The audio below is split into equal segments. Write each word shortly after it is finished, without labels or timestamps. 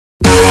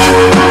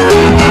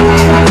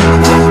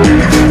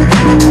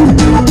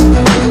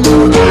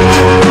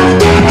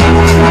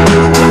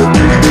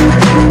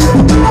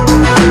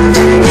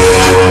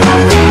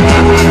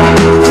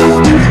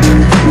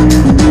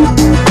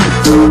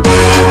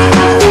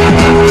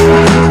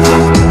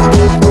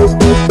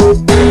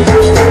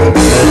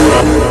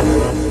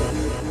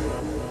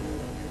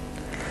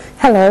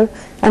Hello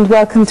and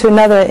welcome to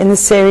another in the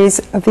series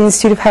of the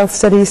Institute of Health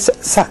Studies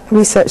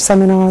research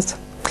seminars.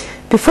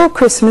 Before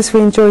Christmas we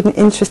enjoyed an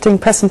interesting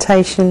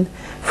presentation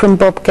from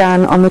Bob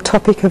Gann on the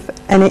topic of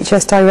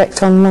NHS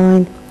Direct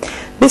Online.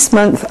 This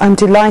month I'm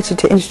delighted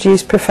to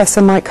introduce Professor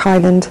Mike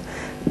Hyland.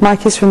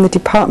 Mike is from the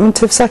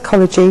Department of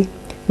Psychology,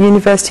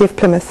 University of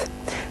Plymouth,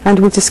 and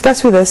will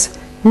discuss with us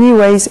new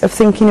ways of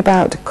thinking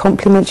about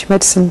complementary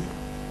medicine.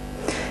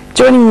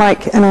 Joining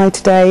Mike and I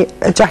today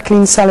are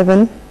Jacqueline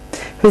Sullivan,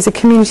 who is a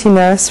community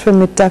nurse from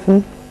Mid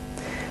Devon,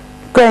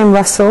 Graham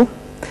Russell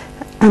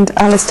and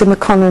Alistair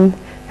McConnon,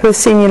 who are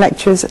senior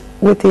lecturers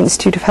with the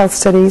Institute of Health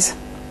Studies.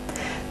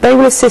 They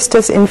will assist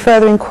us in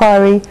further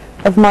inquiry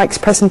of Mike's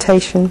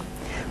presentation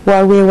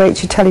while we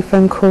await your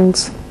telephone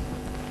calls.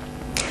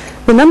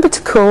 The number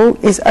to call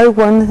is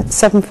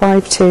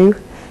 01752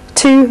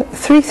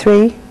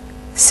 233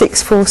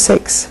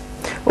 646,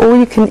 or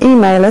you can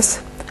email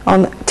us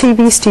on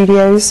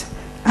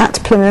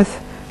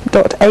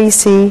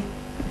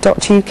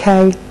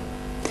tvstudios@plymouth.ac.uk.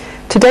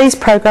 Today's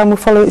programme will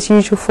follow its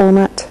usual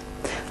format.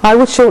 I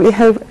will shortly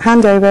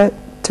hand over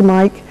to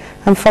Mike,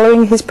 and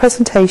following his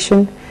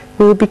presentation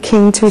we will be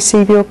keen to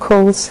receive your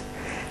calls.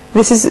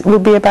 This will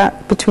be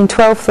about between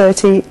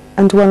 12:30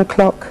 and 1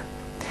 o'clock.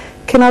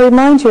 Can I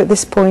remind you at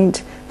this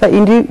point that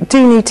you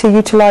do need to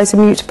utilise the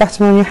mute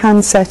button on your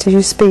handset as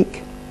you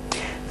speak.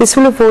 This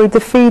will avoid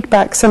the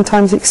feedback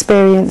sometimes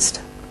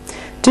experienced.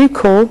 Do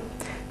call.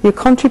 Your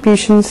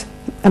contributions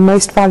are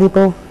most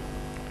valuable.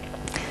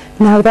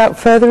 Now, without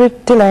further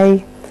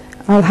delay,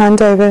 I'll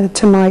hand over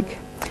to Mike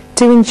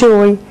to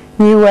enjoy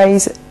new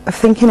ways of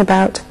thinking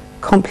about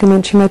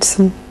complementary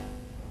medicine.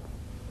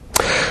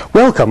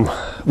 Welcome,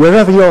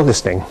 wherever you're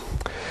listening.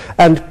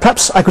 And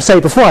perhaps I could say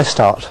before I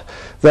start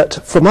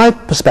that from my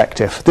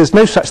perspective, there's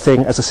no such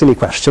thing as a silly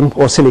question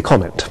or a silly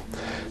comment.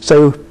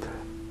 So,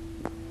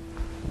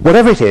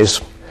 whatever it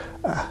is,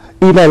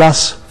 email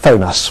us,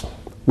 phone us.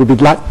 We'd be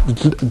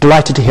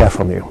delighted to hear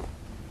from you.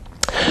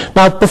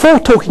 Now, before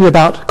talking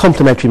about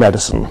complementary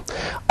medicine,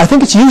 I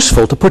think it's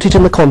useful to put it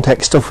in the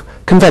context of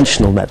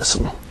conventional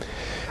medicine.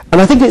 And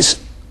I think it's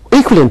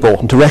equally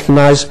important to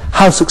recognise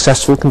how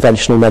successful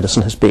conventional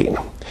medicine has been.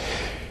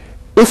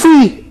 If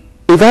we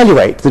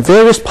evaluate the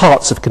various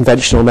parts of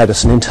conventional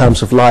medicine in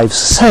terms of lives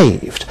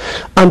saved,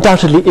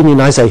 undoubtedly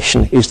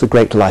immunisation is the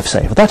great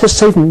lifesaver. That has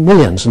saved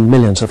millions and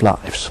millions of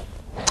lives.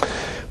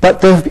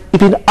 But there have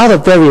been other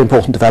very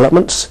important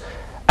developments.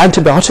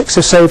 Antibiotics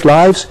have saved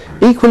lives,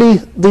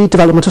 equally the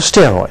development of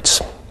steroids.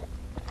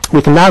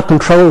 We can now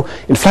control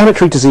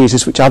inflammatory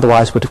diseases which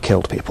otherwise would have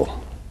killed people.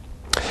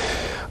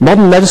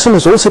 Modern medicine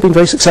has also been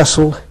very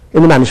successful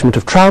in the management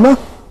of trauma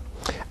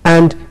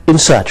and in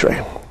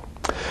surgery.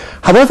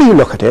 However you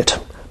look at it,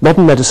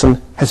 modern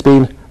medicine has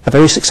been a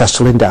very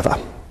successful endeavour.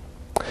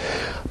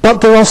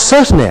 But there are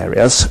certain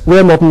areas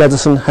where modern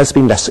medicine has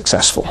been less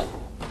successful.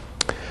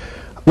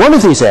 One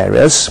of these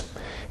areas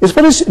is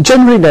what is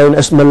generally known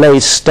as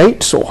malaise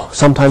states, or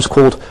sometimes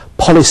called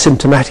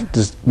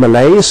polysymptomatic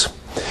malaise.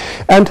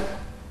 And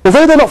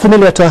although they're not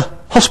familiar to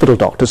hospital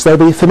doctors, they'll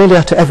be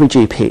familiar to every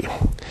GP.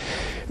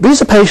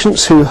 These are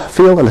patients who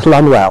feel a little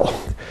unwell.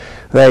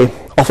 They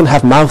often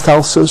have mouth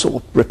ulcers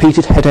or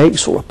repeated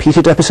headaches or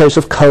repeated episodes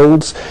of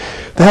colds.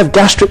 They have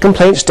gastric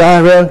complaints,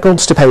 diarrhea and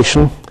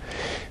constipation.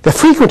 They're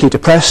frequently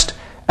depressed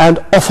and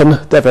often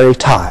they're very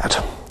tired.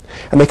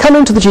 And they come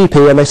into the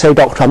GP and they say,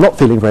 "Doctor, I'm not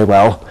feeling very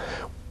well.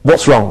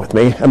 What's wrong with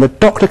me?" And the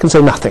doctor can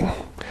say nothing,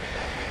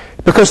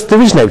 because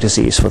there is no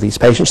disease for these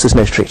patients, there's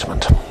no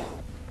treatment.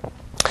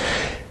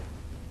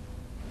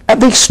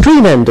 At the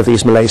extreme end of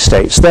these malaise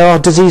states, there are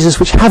diseases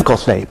which have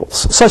got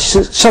labels, such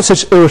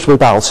as irritable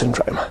bowel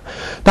syndrome.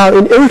 Now,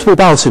 in irritable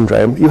bowel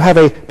syndrome, you have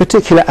a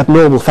particular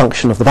abnormal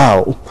function of the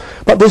bowel,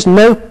 but there's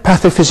no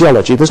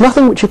pathophysiology. There's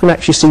nothing which you can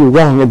actually see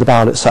wrong in the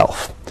bowel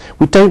itself.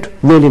 We don't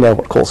really know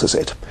what causes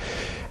it.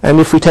 And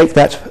if we take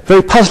that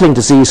very puzzling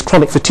disease,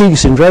 chronic fatigue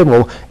syndrome,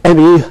 or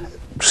ME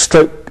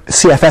stroke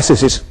CFS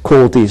as it's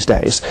called these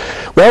days,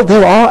 well,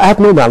 there are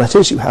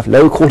abnormalities. You have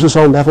low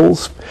cortisol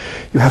levels,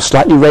 you have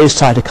slightly raised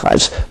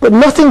cytokines, but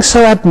nothing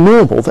so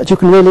abnormal that you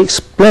can really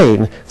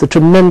explain the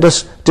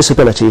tremendous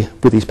disability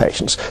with these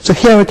patients. So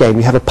here again,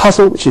 we have a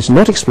puzzle which is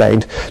not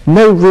explained,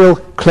 no real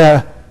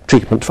clear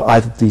treatment for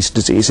either of these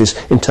diseases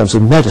in terms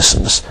of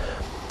medicines.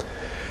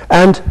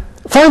 And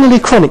finally,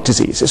 chronic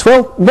diseases.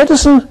 Well,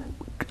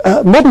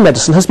 modern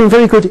medicine has been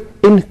very good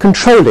in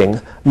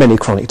controlling many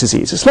chronic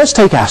diseases. Let's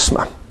take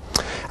asthma.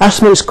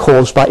 Asthma is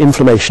caused by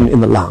inflammation in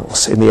the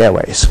lungs, in the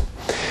airways.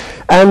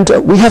 And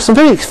we have some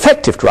very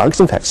effective drugs,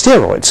 in fact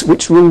steroids,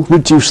 which will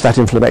reduce that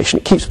inflammation.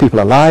 It keeps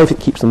people alive, it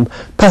keeps them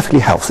perfectly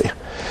healthy.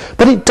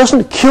 But it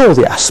doesn't cure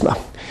the asthma.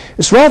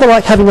 It's rather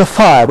like having a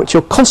fire which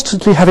you're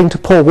constantly having to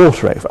pour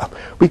water over.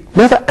 We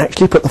never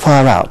actually put the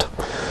fire out.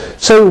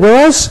 So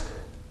whereas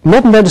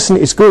modern medicine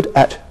is good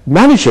at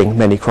managing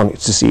many chronic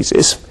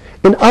diseases,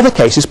 in other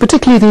cases,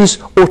 particularly these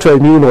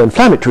autoimmune or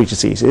inflammatory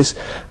diseases,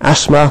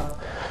 asthma,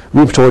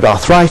 rheumatoid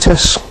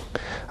arthritis,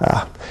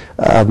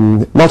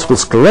 multiple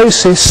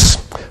sclerosis,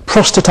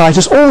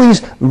 prostatitis, all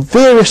these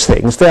various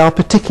things, they are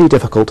particularly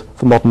difficult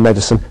for modern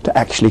medicine to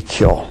actually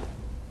cure.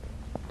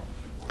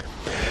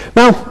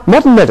 Now,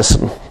 modern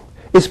medicine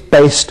is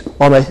based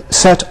on a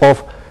set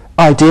of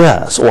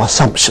ideas or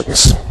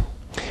assumptions.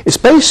 It's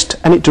based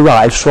and it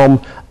derives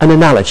from an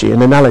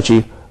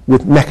analogy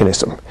with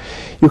mechanism.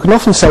 You can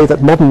often say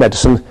that modern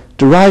medicine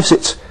derives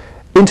its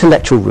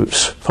intellectual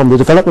roots from the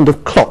development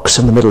of clocks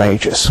in the Middle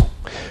Ages.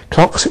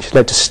 Clocks which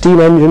led to steam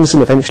engines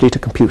and eventually to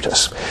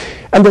computers.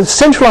 And the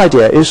central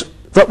idea is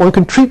that one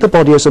can treat the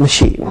body as a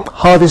machine.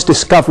 Harvey's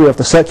discovery of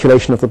the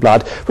circulation of the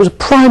blood was a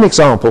prime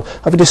example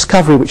of a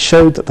discovery which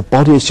showed that the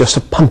body is just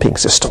a pumping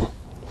system.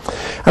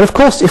 And of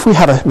course, if we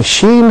have a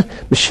machine,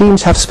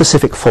 machines have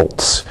specific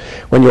faults.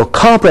 When your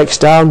car breaks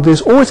down,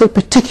 there's always a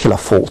particular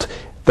fault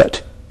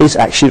that is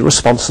actually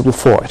responsible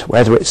for it.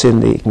 Whether it's in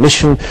the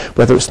ignition,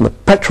 whether it's in the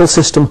petrol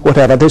system,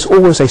 whatever, there's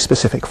always a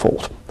specific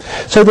fault.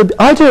 So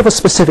the idea of a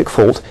specific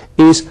fault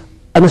is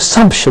an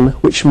assumption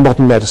which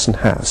modern medicine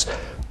has.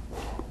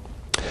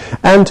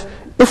 And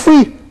if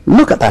we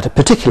look at that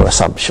particular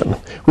assumption,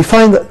 we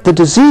find that the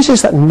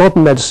diseases that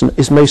modern medicine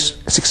is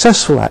most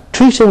successful at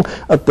treating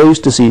are those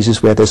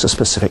diseases where there's a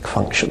specific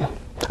function,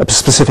 a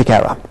specific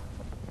error.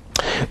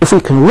 If we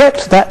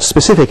correct that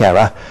specific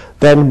error,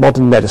 then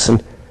modern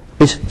medicine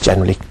is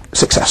generally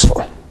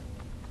successful.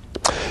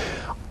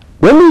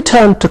 When we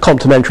turn to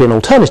complementary and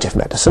alternative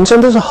medicines,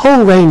 and there's a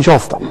whole range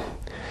of them,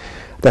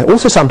 they're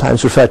also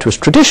sometimes referred to as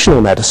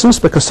traditional medicines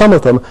because some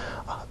of them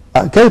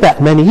go back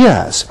many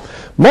years.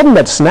 Modern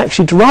medicine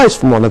actually derives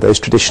from one of those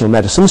traditional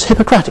medicines,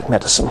 Hippocratic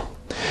medicine.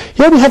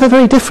 Here we have a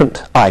very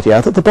different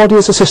idea that the body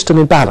is a system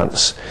in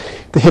balance.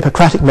 The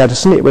Hippocratic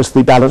medicine, it was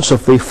the balance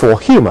of the four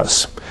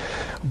humours.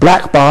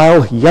 Black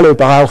bile, yellow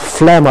bile,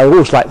 phlegm, I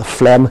always like the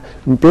phlegm,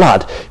 and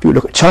blood. If you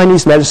look at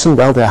Chinese medicine,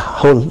 well, there are a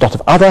whole lot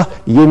of other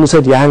yins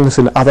and yangs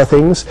and other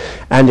things,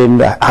 and in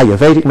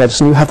Ayurvedic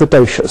medicine you have the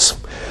doshas.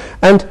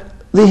 And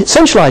the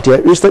essential idea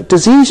is that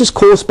disease is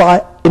caused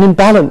by an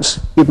imbalance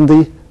in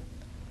these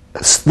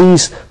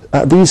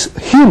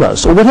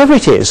humours, or whatever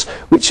it is,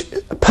 which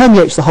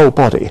permeates the whole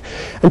body.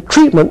 And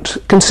treatment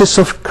consists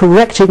of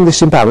correcting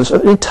this imbalance,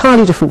 an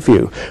entirely different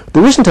view.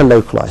 There isn't a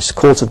localised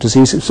cause of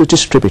disease, it's a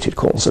distributed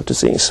cause of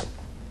disease.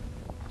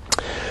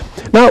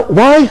 Now,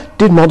 why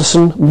did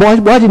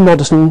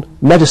modern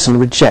medicine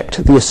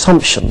reject the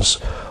assumptions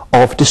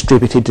of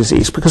distributed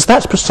disease? Because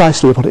that's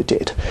precisely what it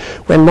did.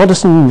 When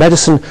modern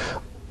medicine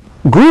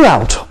grew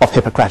out of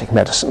Hippocratic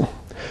medicine,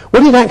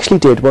 what it actually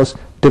did was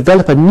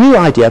develop a new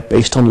idea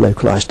based on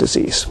localized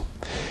disease.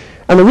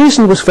 And the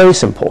reason was very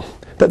simple,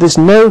 that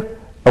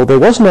there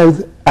was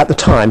no, at the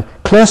time,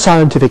 clear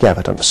scientific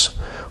evidence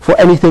for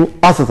anything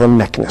other than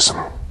mechanism.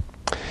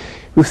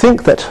 We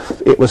think that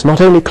it was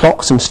not only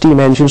clocks and steam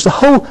engines, the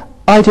whole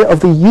idea of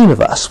the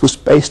universe was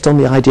based on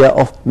the idea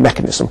of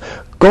mechanism.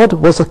 God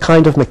was a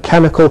kind of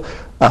mechanical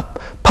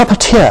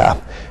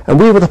puppeteer, and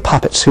we were the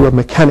puppets who were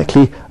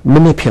mechanically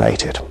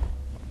manipulated.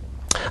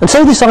 And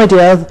so this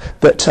idea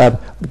that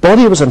the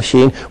body was a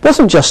machine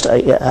wasn't just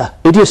an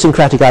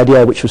idiosyncratic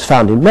idea which was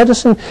found in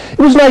medicine, it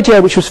was an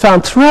idea which was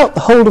found throughout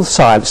the whole of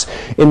science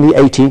in the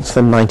 18th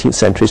and 19th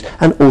centuries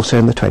and also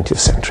in the 20th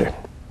century.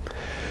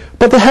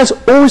 But there has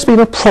always been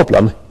a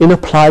problem in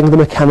applying the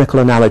mechanical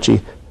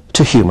analogy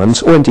to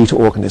humans or indeed to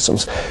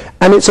organisms,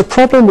 and it's a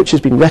problem which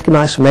has been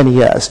recognised for many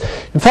years.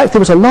 In fact, there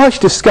was a large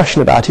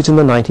discussion about it in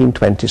the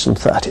 1920s and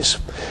 30s,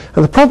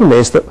 and the problem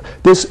is that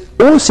there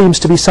always seems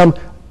to be some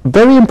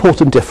very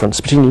important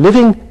difference between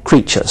living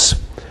creatures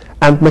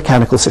and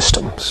mechanical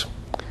systems.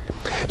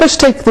 Let's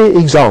take the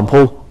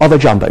example of a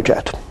jumbo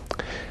jet.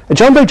 A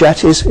jumbo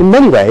jet is in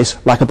many ways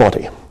like a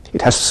body.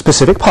 It has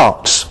specific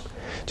parts.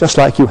 Just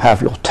like you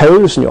have your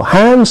toes and your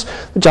hands,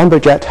 the jumbo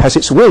jet has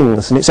its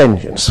wings and its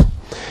engines.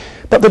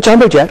 But the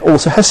jumbo jet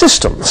also has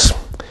systems.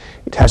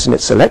 It has in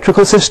its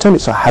electrical system,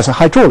 it has a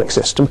hydraulic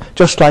system,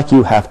 just like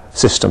you have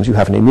systems. You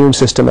have an immune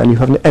system and you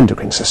have an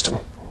endocrine system.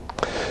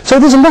 So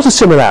there's a lot of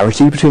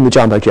similarity between the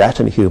jumbo jet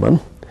and a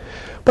human,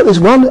 but there's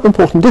one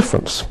important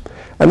difference,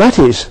 and that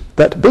is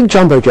that big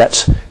jumbo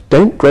jets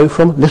don't grow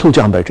from little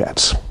jumbo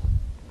jets.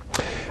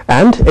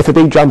 And if a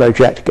big jumbo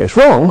jet goes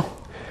wrong,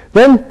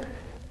 then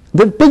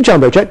the big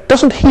jumbo jet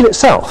doesn't heal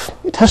itself.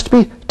 It has to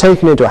be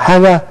taken into a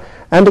hangar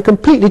and a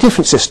completely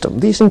different system.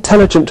 These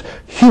intelligent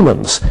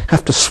humans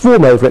have to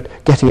swarm over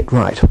it, getting it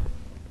right.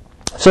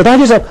 So that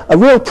is a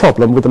real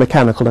problem with the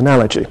mechanical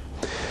analogy.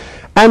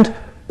 And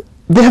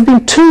there have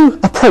been two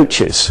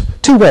approaches,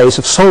 two ways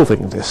of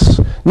solving this,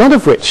 none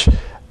of which,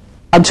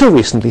 until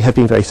recently, have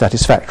been very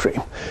satisfactory.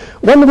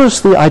 One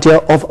was the idea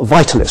of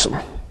vitalism.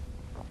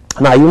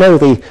 Now, you know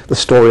the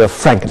story of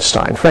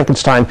Frankenstein.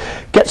 Frankenstein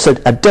gets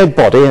a dead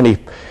body,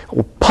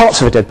 or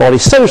parts of a dead body,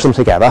 sews them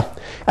together,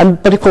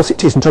 but of course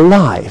it isn't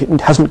alive.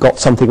 It hasn't got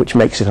something which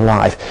makes it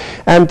alive.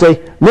 And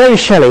Mary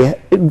Shelley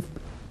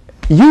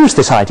used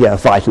this idea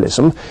of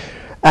vitalism,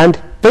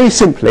 and very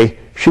simply,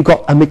 she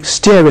got a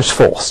mysterious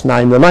force. Now,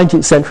 in the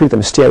 19th century, the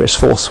mysterious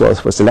force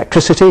was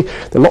electricity.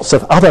 There are lots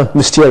of other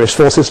mysterious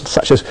forces,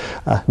 such as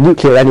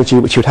nuclear energy,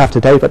 which you'd have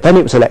today, but then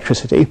it was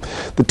electricity.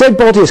 The dead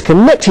body is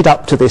connected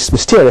up to this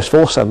mysterious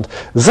force and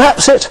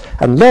zaps it,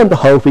 and lo and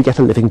behold, we get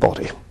a living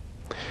body.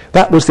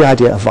 That was the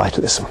idea of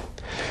vitalism.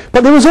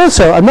 But there was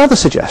also another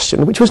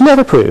suggestion, which was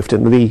never proved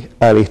in the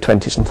early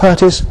 20s and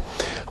 30s,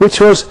 which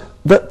was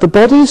that the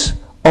bodies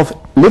of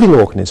living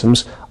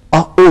organisms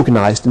are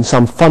organised in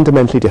some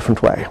fundamentally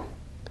different way.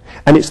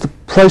 And it's the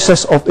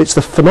it's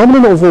the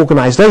phenomenon of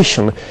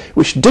organisation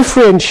which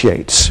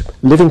differentiates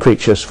living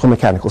creatures from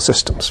mechanical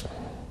systems.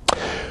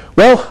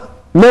 Well,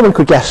 no one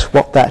could guess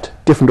what that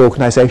different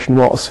organisation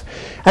was.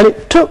 And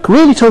it took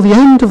really till the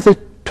end of the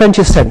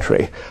 20th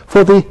century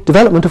for the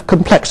development of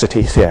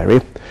complexity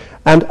theory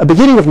and a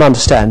beginning of an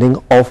understanding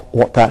of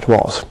what that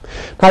was.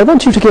 Now, I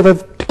want you to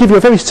give you a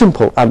very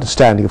simple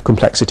understanding of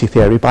complexity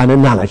theory by an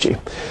analogy.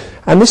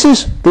 And this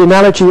is the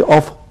analogy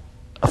of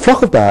a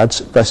flock of birds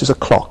versus a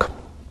clock.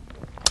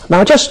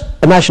 Now, just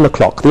imagine a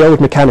clock, the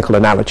old mechanical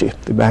analogy,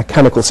 the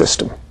mechanical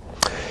system.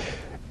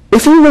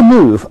 If you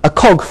remove a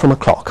cog from a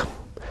clock,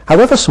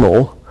 however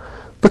small,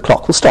 the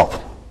clock will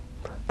stop.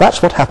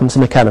 That's what happens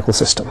in mechanical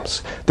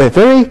systems. They're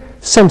very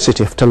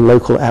sensitive to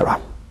local error.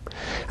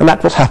 And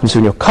that's what happens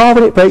in your car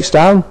when it breaks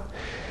down,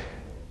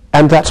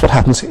 and that's what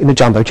happens in a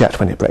jumbo jet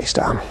when it breaks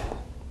down.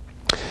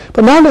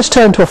 But now let's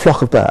turn to a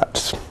flock of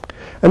birds.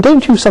 And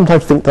don't you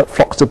sometimes think that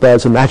flocks of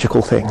birds are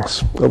magical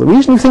things? Well, the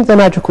reason you think they're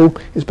magical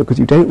is because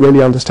you don't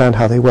really understand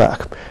how they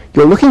work.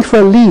 You're looking for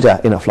a leader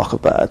in a flock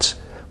of birds,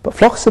 but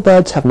flocks of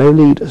birds have no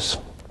leaders.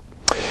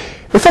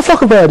 If a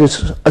flock of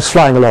birds is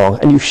flying along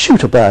and you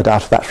shoot a bird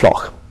out of that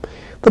flock,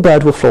 the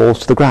bird will fall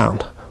to the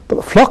ground. But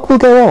the flock will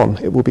go on.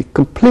 It will be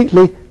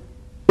completely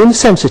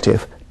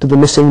insensitive to the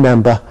missing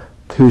member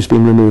who's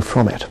been removed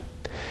from it.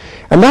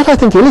 And that, I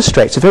think,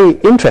 illustrates a very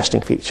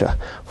interesting feature.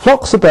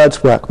 Flocks of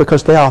birds work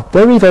because they are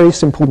very, very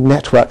simple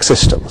network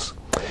systems.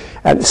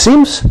 And it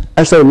seems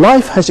as though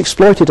life has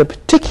exploited a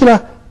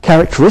particular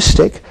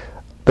characteristic,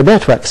 the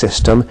network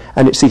system,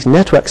 and it's these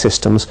network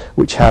systems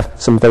which have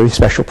some very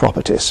special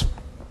properties.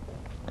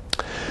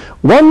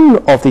 One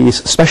of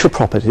these special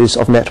properties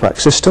of network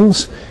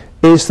systems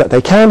is that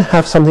they can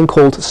have something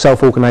called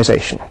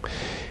self-organization.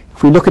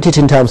 If we look at it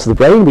in terms of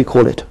the brain, we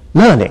call it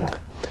learning.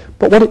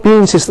 But what it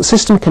means is the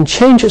system can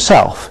change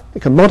itself,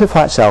 it can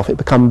modify itself, it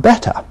become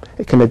better,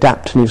 it can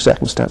adapt to new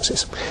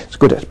circumstances. It's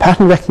good at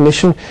pattern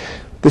recognition.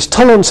 This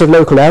tolerance of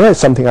local error is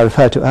something I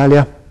referred to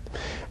earlier.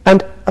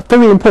 And a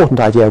very important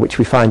idea which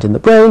we find in the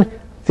brain,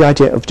 the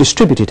idea of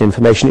distributed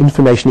information.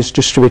 Information is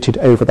distributed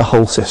over the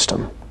whole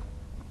system.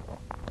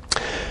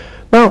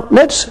 Now,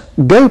 let's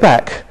go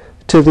back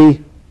to the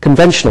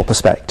conventional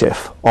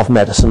perspective of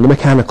medicine, the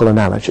mechanical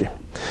analogy.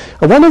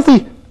 And one of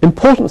the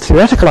important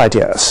theoretical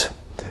ideas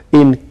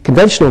in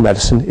conventional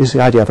medicine is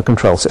the idea of a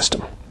control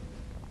system.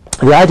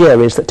 The idea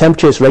is that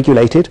temperature is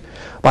regulated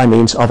by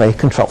means of a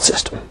control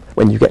system.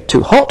 When you get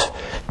too hot,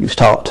 you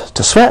start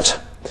to sweat.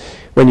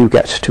 When you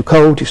get too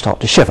cold, you start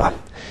to shiver.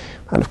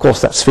 And of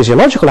course, that's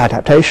physiological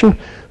adaptation,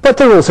 but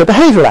there are also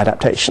behavioral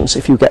adaptations.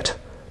 If you get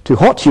too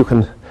hot, you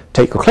can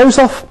take your clothes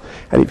off,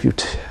 and if you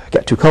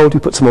get too cold, you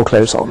put some more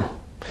clothes on.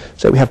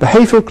 So we have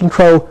behavioral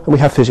control and we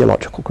have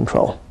physiological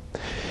control.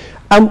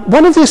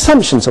 One of the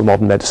assumptions of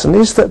modern medicine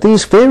is that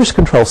these various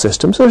control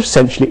systems are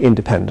essentially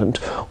independent,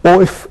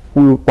 or if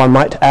one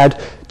might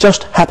add,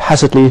 just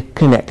haphazardly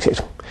connected.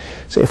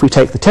 So if we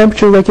take the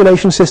temperature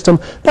regulation system,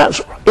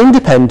 that's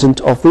independent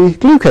of the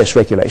glucose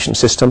regulation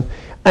system,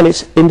 and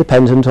it's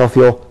independent of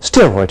your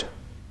steroid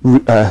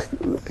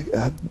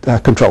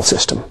control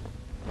system.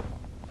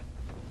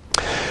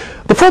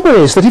 The problem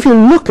is that if you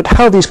look at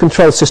how these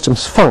control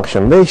systems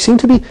function, they seem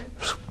to be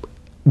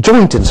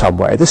joint in some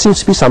way. There seems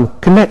to be some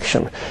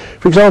connection.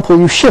 For example,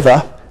 you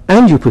shiver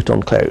and you put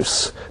on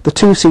clothes. The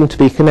two seem to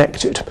be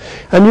connected.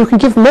 And you can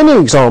give many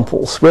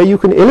examples where you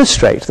can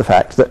illustrate the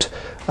fact that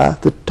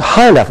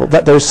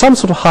that there is some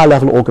sort of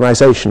high-level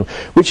organization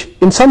which,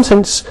 in some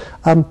sense,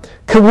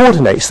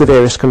 coordinates the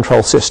various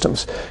control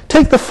systems.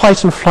 Take the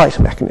fight and flight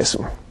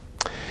mechanism.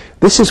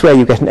 This is where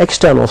you get an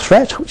external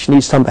threat which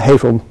needs some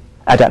behavioral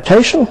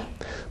adaptation,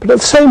 but at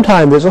the same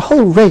time there's a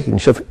whole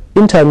range of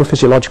internal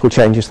physiological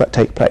changes that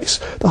take place.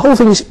 The whole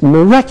thing is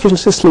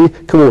miraculously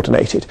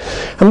coordinated.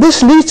 And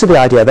this leads to the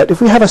idea that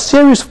if we have a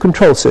series of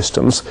control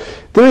systems,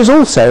 there is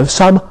also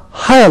some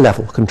higher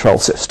level control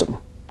system.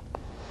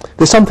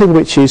 There's something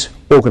which is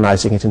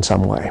organizing it in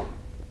some way.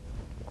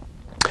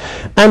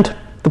 And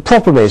the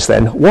problem is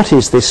then, what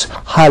is this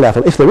high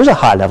level, if there is a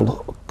high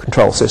level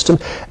control system,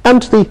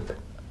 and the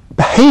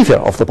behavior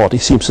of the body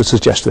seems to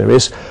suggest there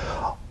is,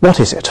 what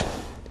is it?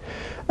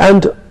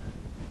 And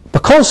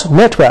because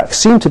networks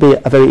seem to be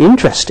a very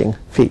interesting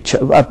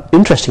feature, an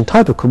interesting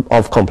type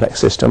of complex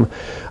system,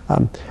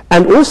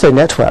 and also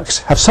networks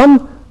have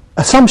some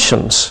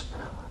assumptions,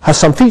 have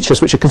some features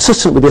which are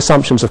consistent with the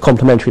assumptions of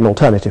complementary and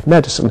alternative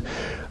medicine,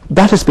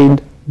 that has been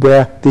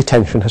where the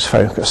attention has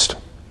focused.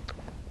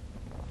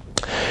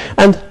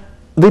 And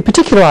the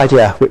particular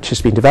idea which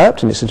has been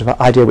developed, and it's an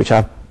idea which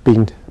I've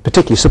been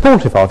particularly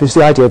supportive of is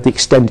the idea of the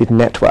extended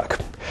network.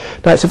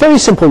 Now, it's a very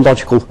simple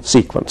logical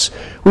sequence.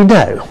 We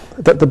know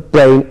that the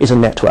brain is a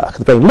network.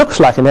 The brain looks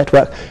like a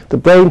network. The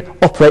brain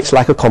operates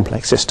like a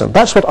complex system.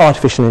 That's what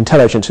artificial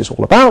intelligence is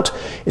all about.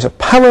 It's a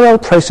parallel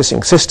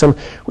processing system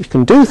which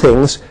can do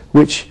things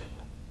which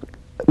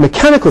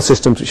mechanical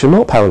systems which are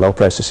not parallel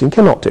processing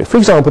cannot do. For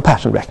example,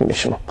 pattern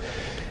recognition.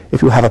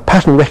 If you have a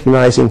pattern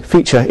recognizing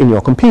feature in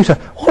your computer,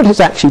 what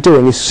it's actually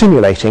doing is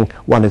simulating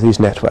one of these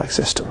network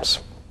systems.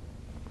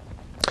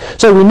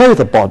 So we know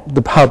that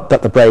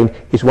the brain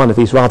is one of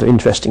these rather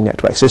interesting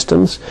network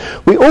systems.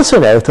 We also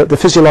know that the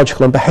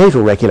physiological and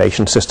behavioral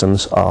regulation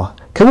systems are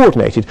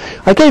coordinated.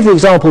 I gave the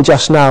example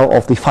just now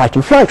of the fight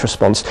and flight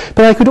response,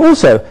 but I could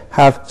also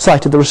have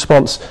cited the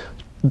response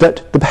the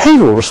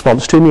behavioral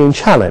response to immune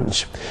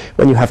challenge.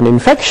 When you have an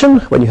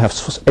infection, when you have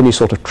any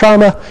sort of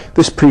trauma,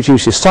 this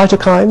produces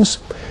cytokines.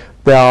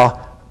 There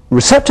are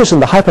receptors in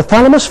the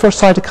hypothalamus for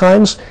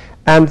cytokines,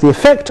 and the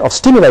effect of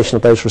stimulation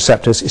of those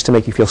receptors is to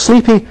make you feel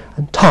sleepy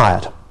and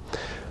tired.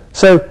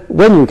 So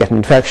when you get an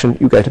infection,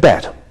 you go to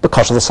bed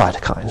because of the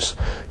cytokines.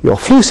 Your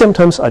flu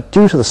symptoms are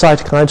due to the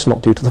cytokines,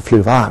 not due to the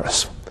flu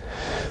virus.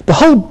 The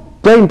whole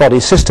brain-body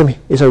system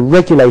is a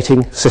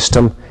regulating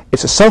system.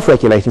 It's a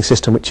self-regulating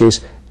system which is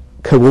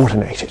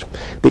coordinated.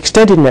 The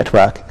extended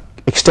network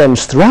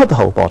extends throughout the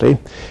whole body,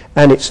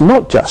 and it's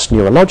not just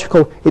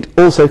neurological, it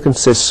also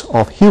consists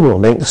of humoral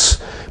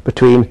links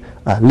between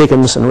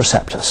ligands and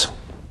receptors.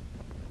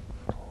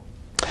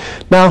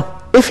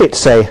 Now, if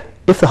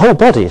the whole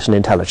body is an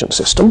intelligent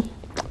system,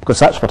 because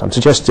that's what I'm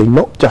suggesting,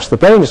 not just the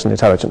brain is an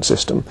intelligent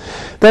system,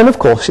 then of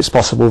course it's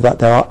possible that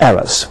there are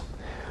errors.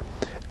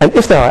 And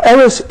if there are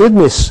errors in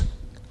this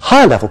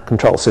high-level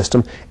control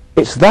system,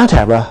 it's that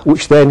error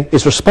which then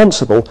is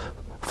responsible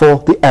for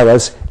the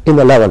errors in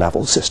the lower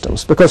level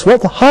systems. Because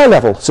what the high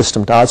level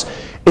system does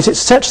is it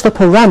sets the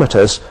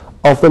parameters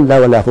of the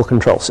lower level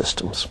control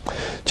systems.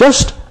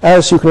 Just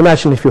as you can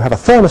imagine if you have a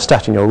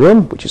thermostat in your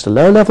room, which is the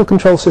lower level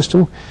control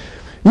system,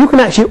 you can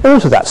actually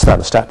alter that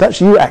thermostat. That's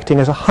you acting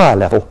as a higher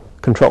level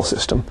control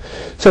system.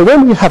 So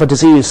when we have a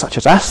disease such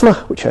as asthma,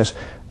 which has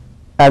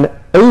an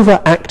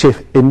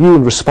overactive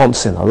immune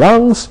response in the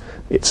lungs,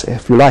 it's,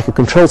 if you like, a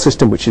control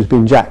system which has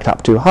been jacked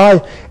up too high,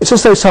 it's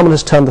as though someone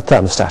has turned the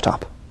thermostat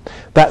up.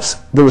 That's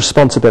the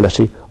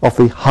responsibility of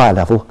the higher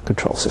level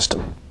control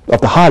system,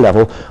 of the higher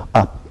level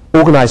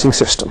organizing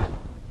system.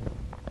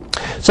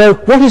 So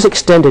what is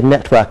extended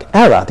network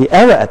error? The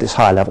error at this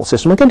higher level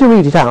system, I'm going to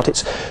read it out.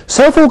 It's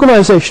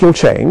self-organizational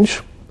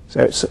change,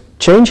 so it's a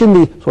change in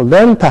the sort of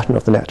learning pattern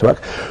of the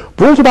network,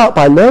 brought about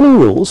by learning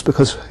rules,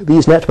 because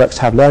these networks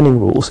have learning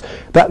rules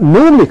that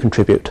normally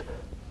contribute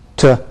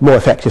to more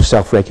effective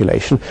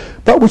self-regulation,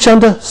 but which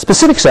under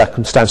specific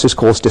circumstances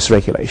cause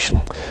dysregulation.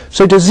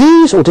 So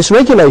disease or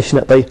dysregulation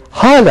at the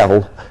higher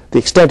level, the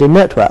extended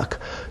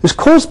network, is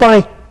caused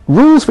by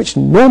rules which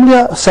normally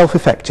are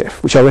self-effective,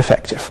 which are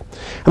effective.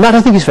 And that I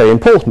think is very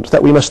important,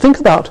 that we must think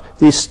about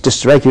this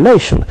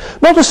dysregulation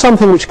not as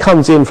something which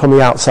comes in from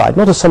the outside,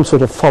 not as some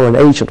sort of foreign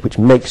agent which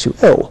makes you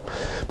ill,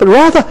 but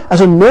rather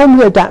as a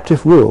normally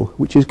adaptive rule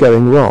which is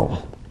going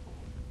wrong.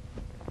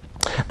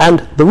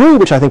 And the rule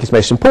which I think is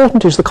most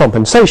important is the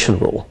compensation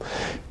rule.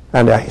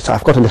 And so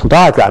I've got a little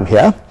diagram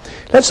here.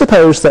 Let's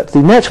suppose that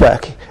the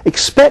network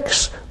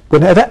expects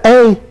whenever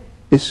A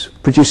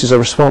produces a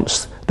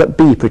response, that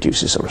B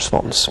produces a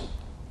response.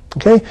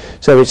 Okay?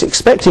 So it's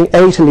expecting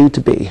A to lead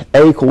to B.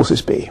 A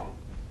causes B.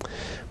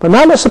 But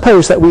now let's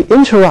suppose that we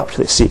interrupt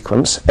this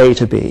sequence, A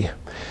to B,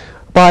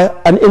 by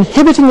an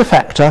inhibiting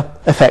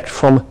effect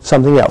from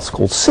something else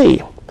called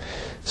C.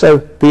 So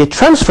the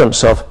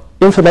transference of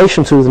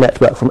information through the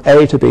network from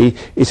A to B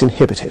is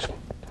inhibited.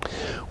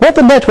 What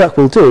the network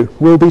will do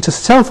will be to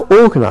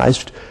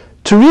self-organize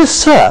to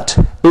reassert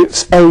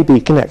its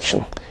A-B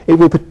connection. It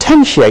will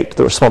potentiate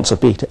the response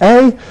of B to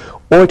A,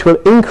 or it will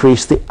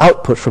increase the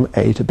output from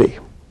A to B.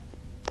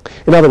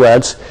 In other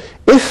words,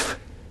 if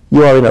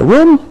you are in a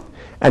room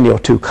and you're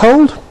too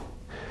cold,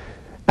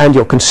 and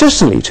you're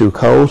consistently too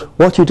cold,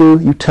 what you do,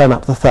 you turn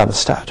up the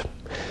thermostat.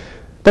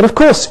 But of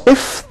course,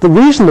 if the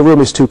reason the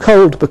room is too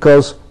cold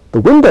because the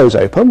window's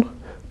open,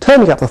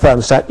 turning up the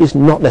thermostat is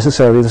not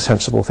necessarily the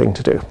sensible thing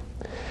to do.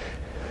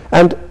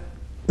 And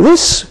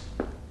this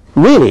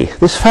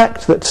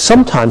fact that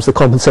sometimes the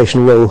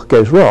compensation rule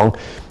goes wrong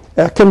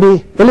can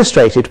be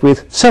illustrated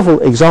with several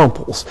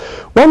examples,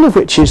 one of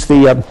which is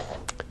the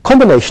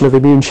combination of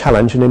immune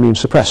challenge and immune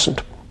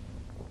suppressant.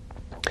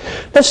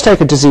 Let's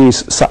take a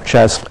disease such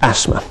as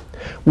asthma.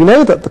 We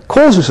know that the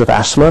causes of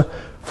asthma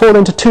fall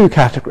into two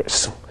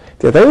categories.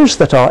 There are those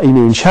that are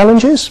immune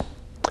challenges,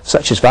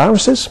 such as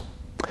viruses.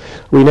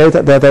 We know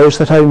that there are those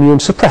that are immune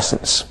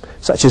suppressants,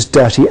 such as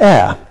dirty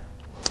air.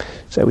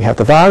 So we have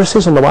the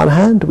viruses on the one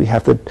hand, we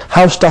have the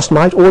house dust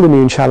mite, all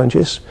immune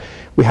challenges.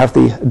 We have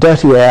the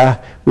dirty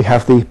air, we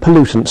have the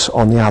pollutants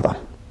on the other.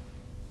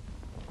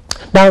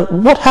 Now,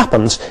 what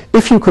happens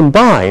if you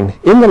combine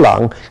in the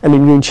lung an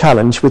immune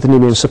challenge with an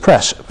immune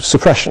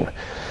suppression?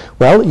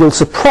 Well, you'll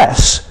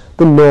suppress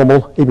the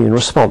normal immune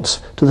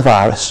response to the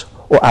virus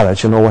or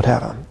allergen or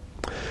whatever.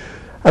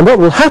 And what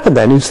will happen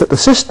then is that the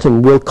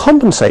system will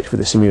compensate for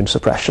this immune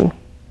suppression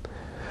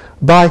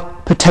by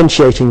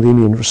potentiating the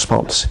immune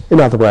response. In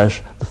other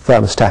words, the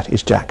thermostat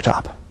is jacked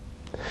up.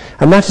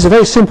 And that is a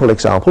very simple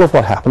example of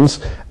what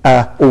happens,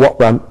 or what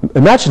one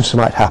imagines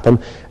might happen,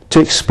 to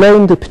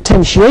explain the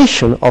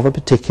potentiation of a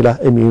particular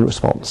immune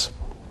response.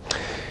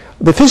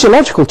 The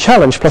physiological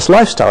challenge plus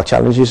lifestyle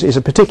challenge is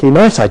a particularly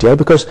nice idea,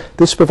 because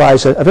this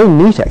provides a very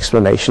neat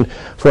explanation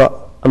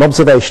for an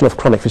observation of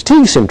chronic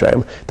fatigue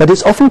syndrome, that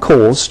is often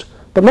caused,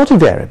 but not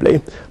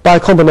invariably, by a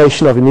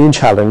combination of immune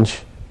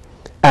challenge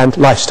and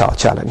lifestyle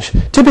challenge.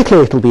 Typically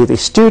it will be the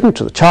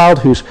student or the child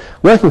who's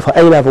working for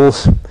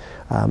A-levels,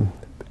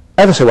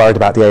 ever so worried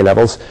about the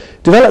A-levels,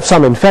 develops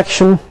some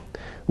infection,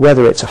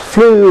 whether it's a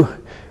flu,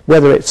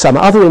 whether it's some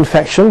other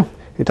infection.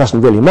 It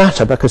doesn't really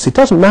matter, because it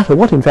doesn't matter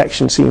what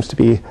infection seems to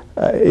be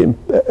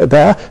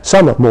there.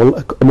 Some are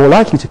more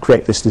likely to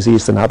create this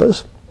disease than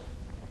others.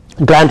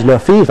 Glandular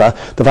fever,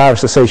 the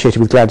virus associated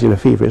with glandular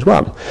fever, is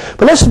one.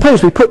 But let's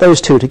suppose we put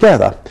those two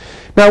together.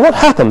 Now what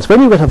happens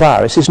when you get a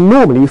virus is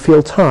normally you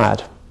feel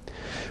tired.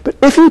 But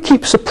if you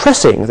keep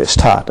suppressing this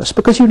tiredness,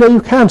 because you know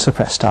you can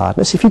suppress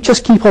tiredness, if you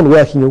just keep on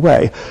working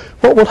away,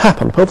 what will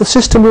happen? Well, the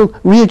system will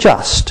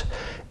readjust.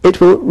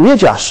 It will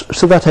readjust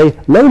so that a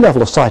low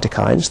level of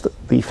cytokines,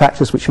 the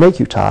factors which make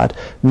you tired,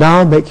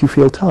 now make you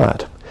feel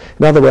tired.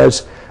 In other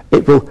words,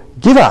 it will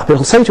give up. It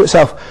will say to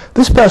itself,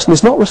 this person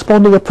is not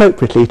responding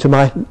appropriately to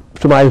my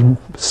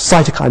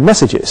cytokine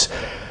messages,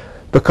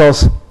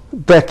 because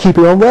they're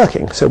keeping on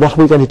working. So what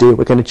are we going to do?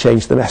 We're going to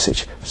change the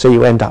message. So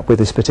you end up with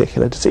this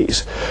particular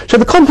disease. So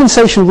the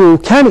compensation rule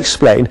can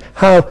explain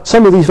how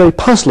some of these very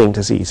puzzling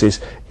diseases,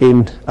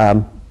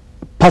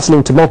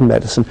 puzzling to modern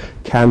medicine,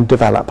 can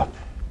develop.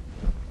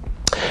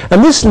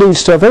 And this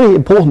leads to a very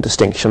important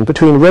distinction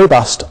between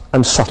robust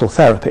and subtle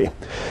therapy.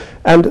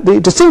 And the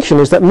distinction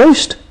is that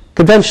most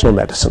conventional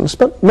medicines,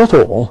 but not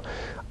all,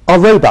 are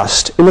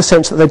robust in the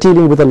sense that they're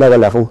dealing with the lower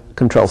level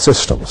control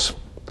systems.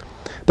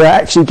 They're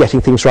actually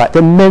getting things right.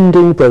 They're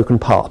mending broken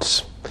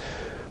parts.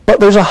 But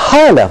there's a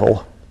higher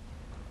level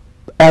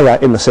error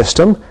in the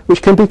system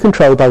which can be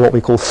controlled by what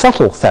we call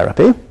subtle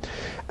therapy.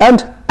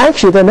 And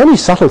actually there are many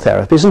subtle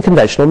therapies in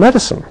conventional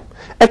medicine.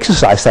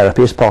 Exercise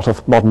therapy is part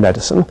of modern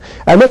medicine,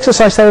 and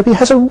exercise therapy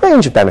has a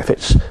range of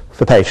benefits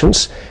for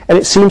patients, and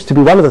it seems to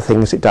be one of the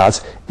things it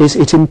does is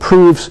it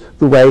improves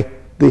the way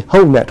the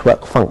whole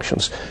network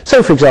functions.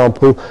 So for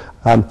example,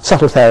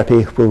 subtle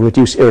therapy will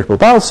reduce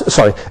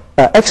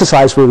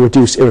exercise will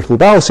reduce irritable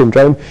bowel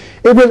syndrome.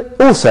 It will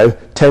also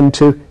tend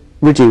to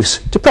reduce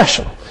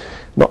depression.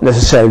 Not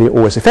necessarily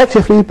always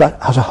effectively, but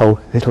as a whole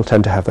it will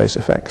tend to have those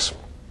effects.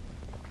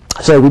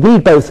 So we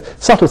need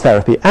both subtle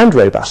therapy and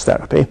robust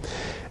therapy.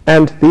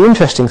 And the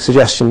interesting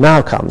suggestion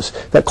now comes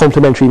that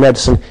complementary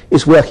medicine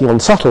is working on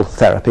subtle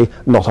therapy,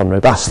 not on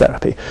robust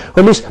therapy.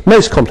 Or at least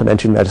most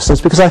complementary medicines,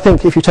 because I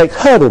think if you take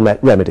herbal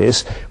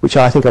remedies, which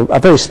I think are a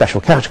very special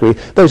category,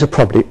 those are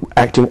probably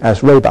acting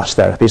as robust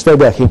therapies. They're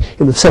working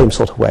in the same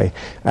sort of way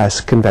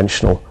as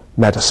conventional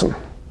medicine.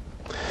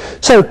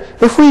 So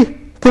if we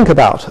think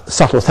about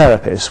subtle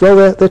therapies,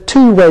 well, there are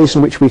two ways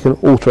in which we can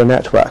alter a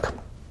network.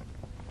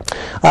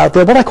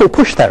 They're what I call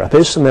push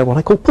therapies, and they're what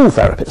I call pull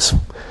therapies.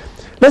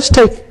 Let's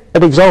take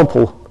an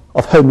example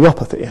of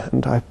homeopathy,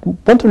 and I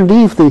want to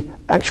leave the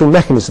actual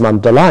mechanism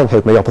underlying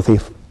homeopathy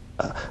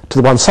to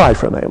the one side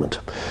for a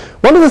moment.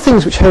 One of the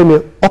things which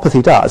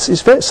homeopathy does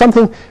is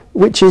something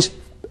which is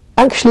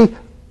actually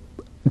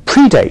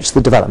predates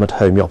the development of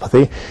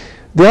homeopathy,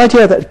 the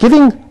idea that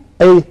giving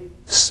a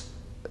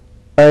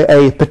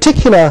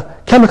particular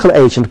chemical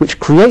agent which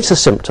creates a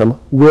symptom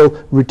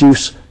will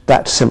reduce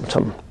that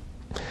symptom.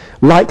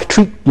 Like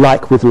treat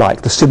like with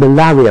like, the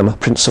similarium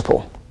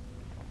principle.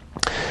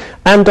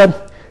 And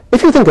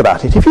if you think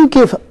about it, if you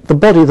give the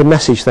body the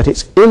message that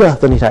it's inner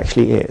than it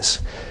actually is,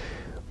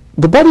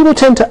 the body will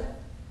tend to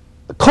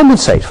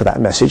compensate for that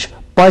message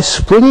by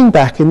springing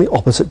back in the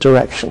opposite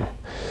direction.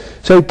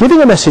 So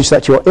giving a message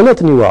that you're inner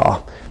than you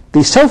are,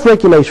 the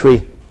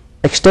self-regulatory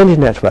extended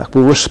network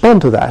will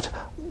respond to that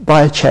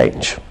by a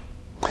change.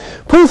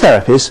 Pull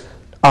therapies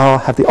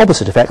have the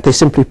opposite effect. They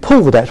simply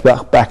pull the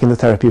network back in the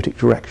therapeutic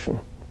direction.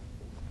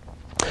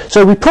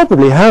 So we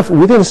probably have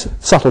within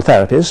subtle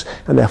therapies,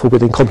 and therefore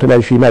within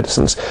complementary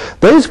medicines,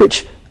 those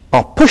which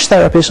are push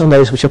therapies and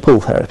those which are pull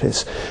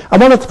therapies.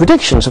 And one of the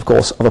predictions, of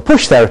course, of a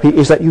push therapy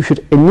is that you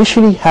should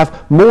initially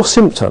have more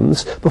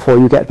symptoms before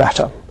you get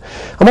better.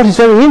 And what is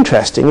very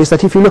interesting is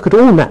that if you look at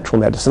all natural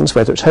medicines,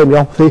 whether it's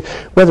homeopathy,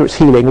 whether it's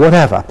healing,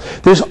 whatever,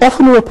 there's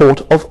often a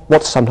report of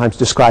what's sometimes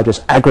described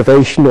as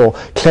aggravation or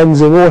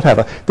cleansing or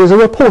whatever. There's a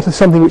report of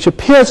something which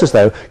appears as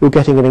though you're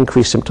getting an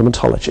increased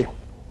symptomatology.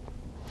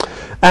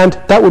 And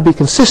that would be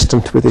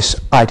consistent with this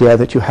idea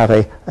that you have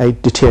a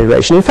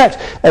deterioration. In fact,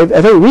 a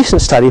very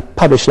recent study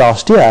published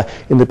last year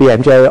in the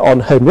BMJ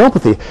on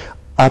homeopathy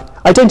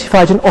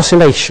identified an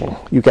oscillation.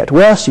 You get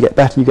worse, you get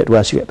better, you get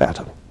worse, you get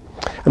better.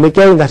 And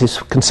again, that is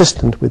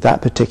consistent with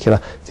that particular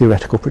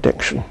theoretical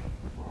prediction.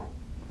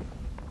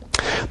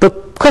 The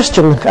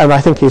question, and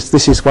I think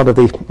this is one of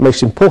the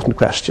most important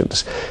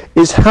questions,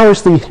 is how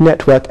is the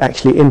network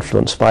actually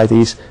influenced by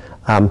these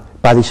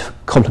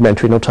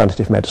complementary and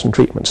alternative medicine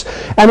treatments?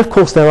 And of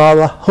course there are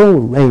a whole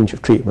range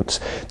of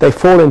treatments. They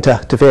fall into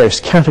various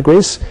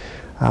categories.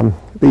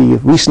 The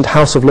recent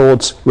House of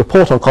Lords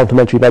report on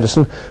complementary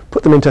medicine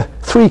put them into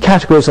 3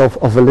 categories of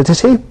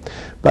validity,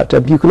 but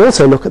you can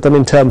also look at them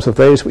in terms of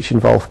those which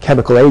involve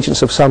chemical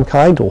agents of some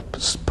kind, or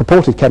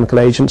purported chemical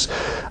agents,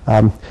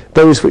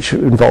 those which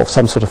involve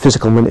some sort of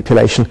physical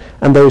manipulation,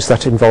 and those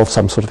that involve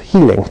some sort of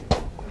healing.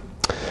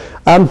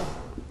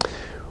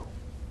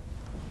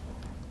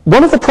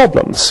 One of the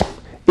problems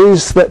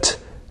is that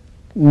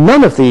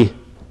none of the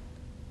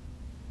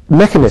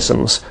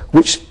mechanisms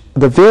which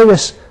the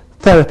various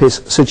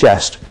therapies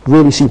suggest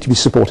really seem to be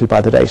supported by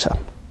the data.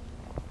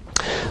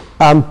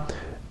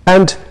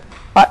 And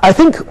I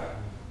think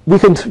we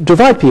can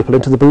divide people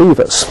into the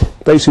believers,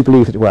 those who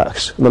believe it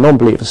works, and the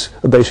non-believers,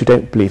 and those who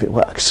don't believe it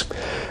works.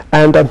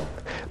 And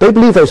they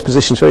believe those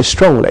positions very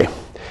strongly.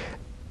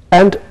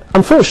 And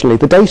unfortunately,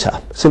 the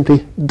data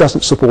simply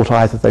doesn't support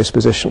either of those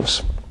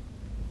positions.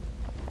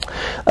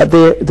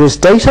 There's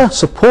data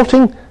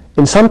supporting,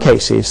 in some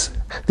cases,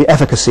 the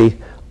efficacy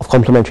of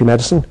complementary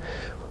medicine,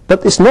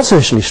 but it's not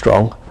sufficiently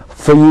strong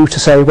for you to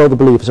say, well, the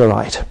believers are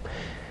right.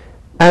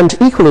 And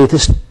equally,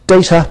 this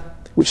data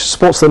which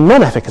supports the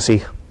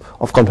non-efficacy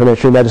of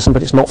complementary medicine,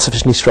 but it's not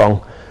sufficiently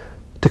strong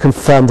to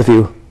confirm the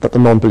view that the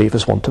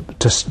non-believers want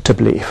to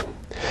believe.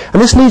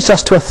 And this leads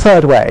us to a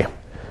third way,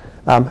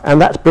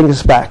 and that brings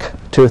us back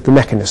to the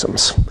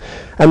mechanisms.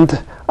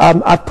 And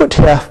I've put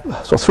here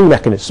sort of 3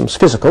 mechanisms,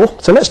 physical.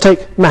 So let's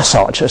take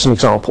massage as an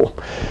example.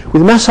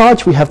 With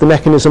massage, we have the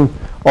mechanism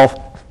of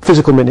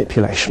physical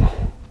manipulation.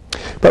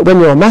 But when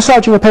you're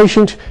massaging a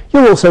patient,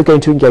 you're also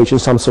going to engage in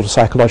some sort of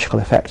psychological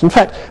effect. In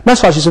fact,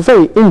 massage is a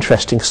very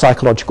interesting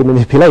psychological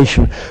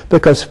manipulation,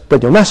 because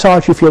when you're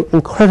massaged, you feel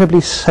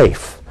incredibly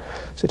safe.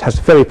 So it has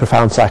very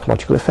profound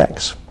psychological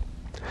effects.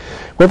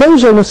 Well,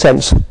 those, in a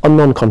sense, are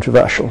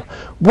non-controversial.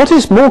 What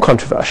is more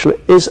controversial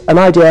is an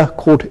idea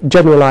called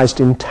generalized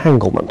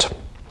entanglement.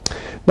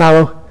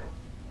 Now,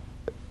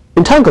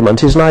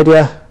 entanglement is an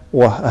idea,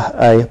 or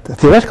a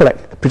theoretical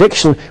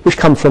prediction, which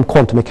comes from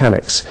quantum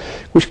mechanics,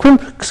 which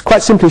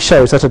quite simply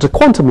shows that at a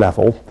quantum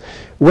level,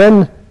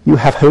 when you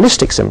have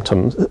holistic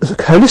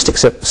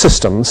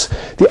systems,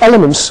 the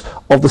elements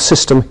of the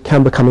system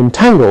can become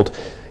entangled,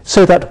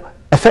 so that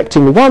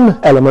affecting one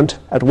element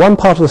at one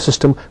part of the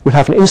system would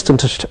have an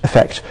instant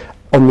effect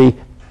on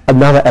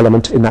another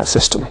element in that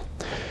system.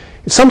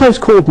 It's sometimes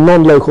called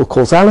non-local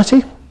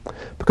causality,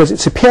 because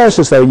it appears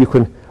as though you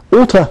can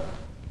alter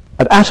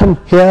an atom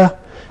here,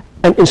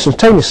 and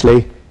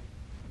instantaneously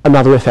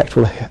another effect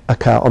will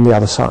occur on the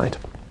other side.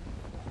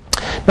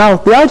 Now,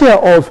 the idea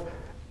of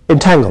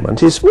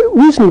entanglement is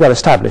reasonably well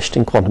established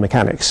in quantum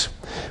mechanics,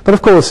 but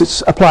of course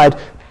it's applied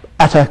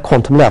at a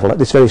quantum level, at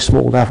this very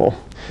small level.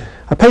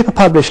 A paper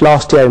published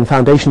last year in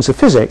Foundations of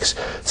Physics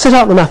set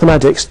out the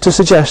mathematics to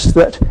suggest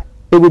that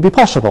it would be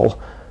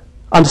possible,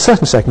 under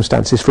certain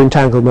circumstances, for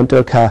entanglement to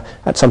occur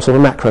at some sort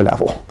of macro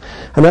level.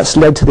 And that's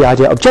led to the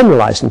idea of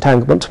generalized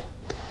entanglement.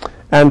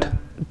 And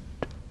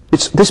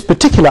it's this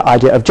particular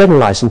idea of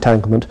generalized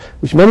entanglement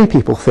which many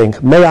people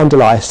think may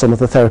underlie some of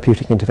the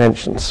therapeutic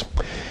interventions.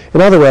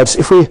 In other words,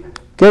 if we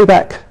go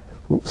back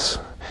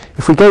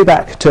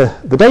to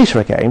the data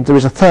again, there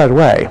is a third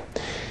way.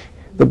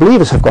 The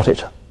believers have got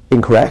it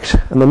incorrect,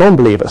 and the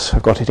non-believers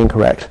have got it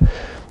incorrect.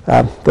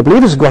 The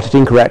believers have got it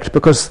incorrect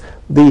because,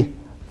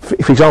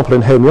 for example,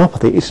 in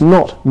homeopathy, it's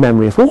not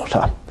memory of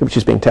water which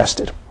is being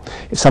tested.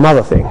 It's some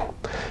other thing,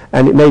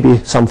 and it may be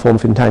some form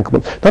of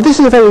entanglement. Now, this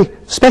is a very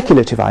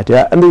speculative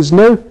idea, and there's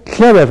no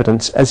clear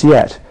evidence as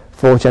yet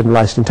for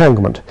generalized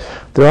entanglement.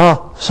 There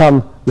are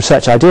some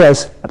research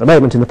ideas at the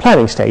moment in the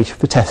planning stage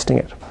for testing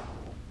it.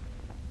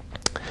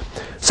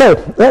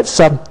 So let's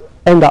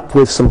end up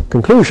with some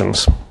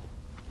conclusions.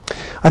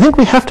 I think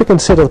we have to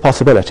consider the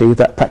possibility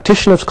that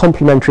practitioners of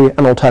complementary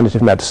and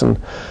alternative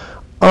medicine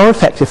are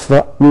effective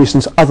for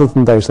reasons other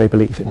than those they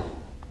believe in.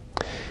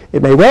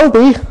 It may well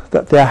be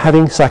that they are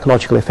having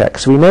psychological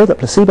effects. We know that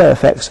placebo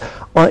effects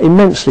are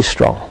immensely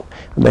strong,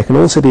 and they can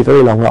also be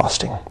very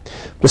long-lasting.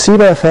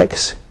 Placebo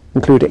effects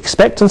include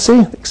expectancy,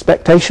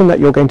 expectation that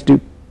you're going to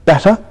do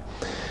better.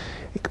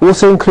 It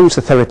also includes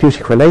the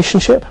therapeutic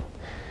relationship,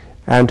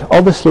 and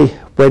obviously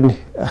when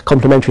a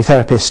complementary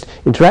therapist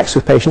interacts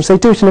with patients, they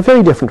do it in a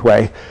very different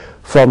way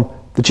from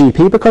the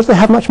GP because they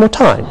have much more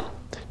time.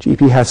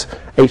 GP has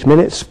 8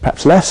 minutes,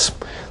 perhaps less.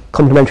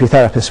 Complementary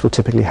therapists will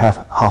typically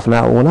have half an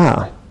hour or 1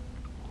 hour.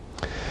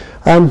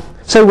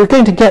 So we're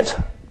going to get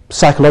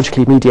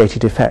psychologically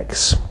mediated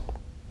effects.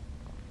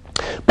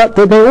 But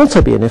there may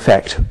also be an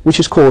effect which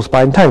is caused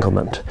by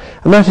entanglement,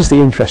 and that is the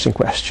interesting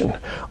question.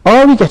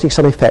 Are we getting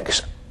some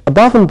effects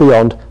above and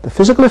beyond the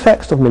physical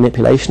effects of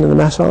manipulation in the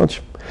massage?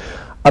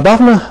 Above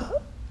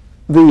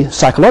the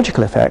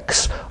psychological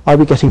effects, are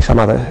we getting some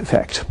other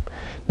effect?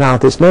 Now,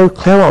 there's no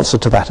clear answer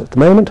to that at the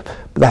moment,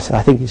 but that,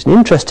 I think, is an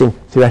interesting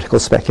theoretical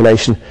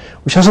speculation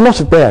which has a lot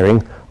of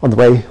bearing on the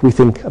way we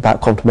think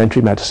about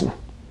complementary medicine.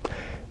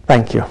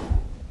 Thank you.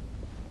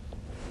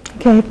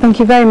 Okay, thank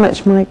you very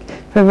much, Mike,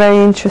 for a very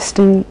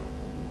interesting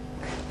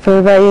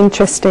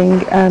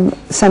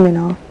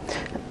seminar.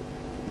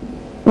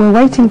 We're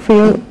waiting for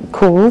your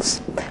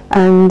calls,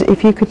 and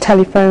if you could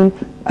telephone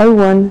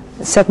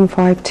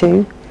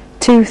 01752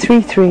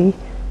 233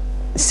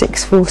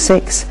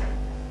 646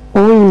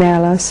 or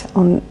email us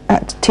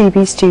at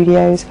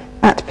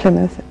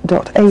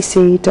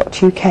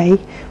tvstudios@plymouth.ac.uk. We're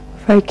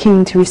very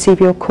keen to receive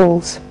your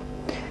calls.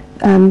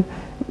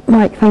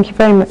 Mike, thank you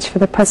very much for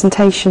the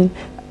presentation.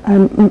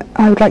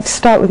 I would like to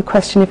start with a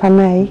question, if I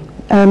may.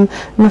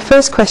 My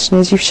first question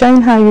is, you've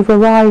shown how you've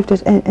arrived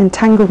at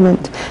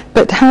entanglement,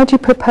 but how do you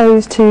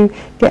propose to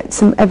get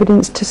some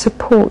evidence to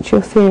support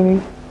your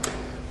theory?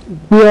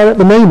 We are at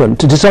the moment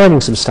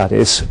designing some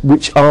studies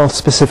which are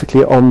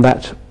specifically on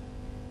that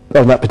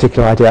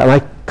particular idea, and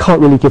I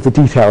can't really give the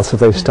details of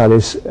those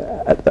studies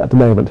at the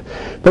moment.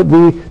 But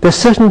there's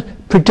certain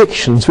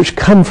predictions which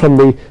come from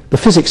the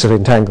physics of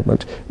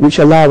entanglement, which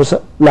allows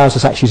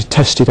us actually to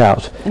test it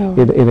out.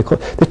 There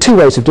are two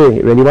ways of doing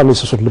it, really. One is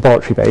sort of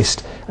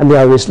laboratory-based, and the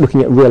other is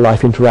looking at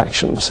real-life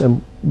interactions,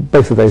 and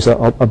both of those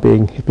are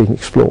being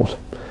explored.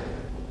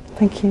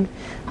 Thank you.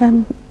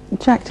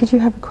 Jack, did you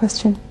have a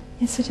question?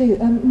 Yes, I do.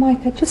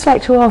 Mike, I'd just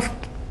like to ask,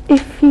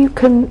 if you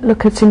can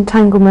look at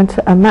entanglement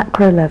at a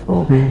macro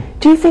level,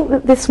 do you think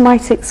that this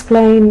might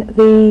explain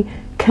the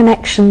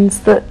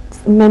connections that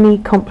many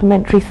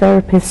complementary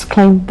therapists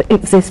claim that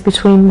exist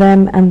between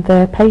them and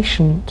their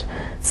patient,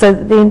 so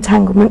that the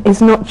entanglement is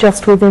not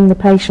just within the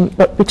patient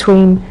but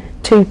between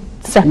two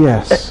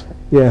separate,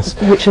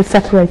 which are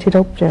separated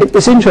objects?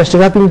 It's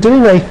interesting. I've been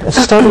doing a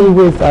study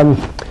with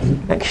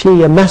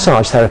actually a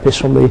massage therapist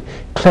from the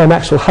Claire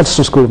Maxwell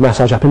Hudson School of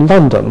Massage up in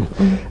London,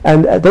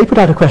 and they put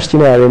out a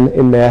questionnaire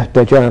in their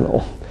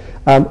journal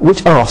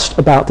which asked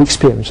about the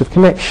experience of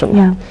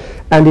connection.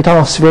 And it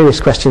asks various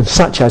questions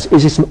such as,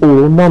 is it an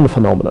all or none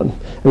phenomenon?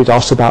 And it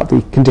asks about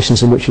the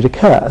conditions in which it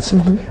occurs.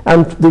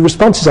 And the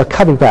responses are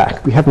coming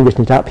back. We haven't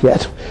written it up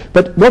yet.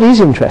 But what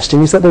is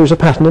interesting is that there is a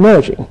pattern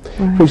emerging.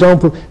 For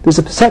example, there's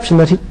a perception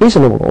that it is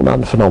an all or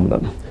none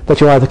phenomenon, that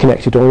you're either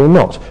connected or you're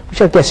not,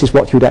 which I guess is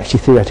what you would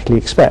actually theoretically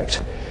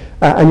expect.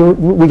 And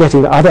we're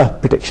getting other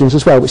predictions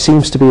as well, which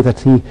seems to be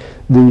that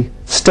the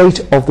state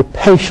of the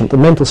patient, the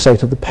mental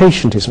state of the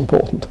patient, is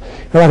important.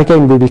 And that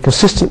again will be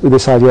consistent with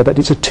this idea that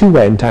it's a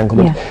two-way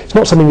entanglement. It's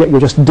not something that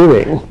you're just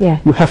doing.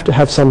 You have to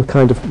have some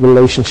kind of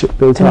relationship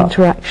built up.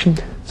 Interaction.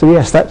 So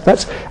yes,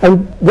 that's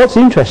and what's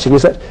interesting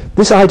is that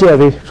this idea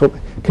of a sort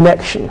of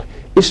connection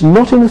is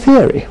not in the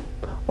theory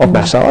of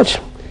massage.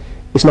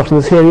 It's not in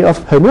the theory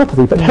of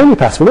homeopathy, but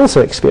homeopaths will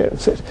also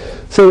experience it.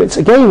 So it's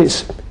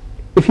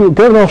if you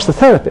go and ask the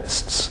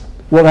therapists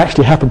what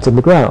actually happens on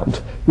the ground,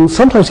 you'll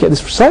sometimes get this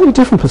slightly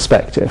different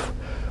perspective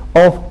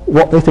of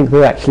what they think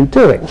they're actually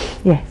doing.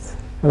 Yes.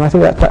 And I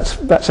think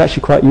that's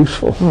actually quite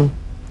useful.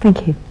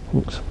 Thank you.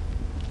 Thanks.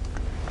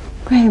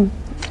 Graham.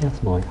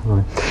 Yes, Mike.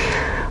 Hi.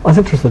 I was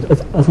interested,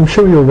 as I'm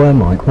sure you're aware,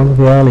 Mike, one of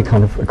the early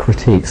kind of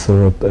critiques,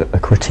 or a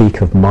critique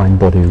of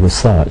mind-body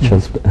research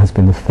has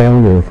been the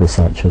failure of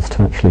researchers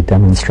to actually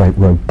demonstrate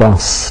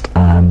robust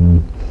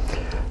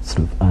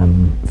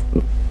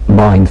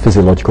mind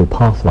physiological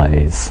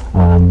pathways.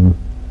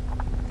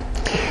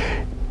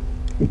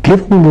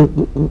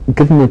 Given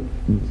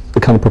the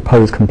kind of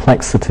proposed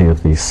complexity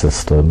of these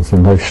systems, the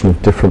notion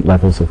of different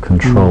levels of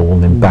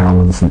control,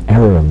 imbalance and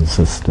error in the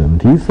system,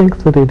 do you think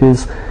that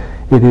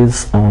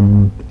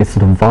it's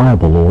sort of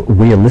viable or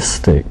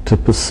realistic to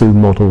pursue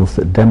models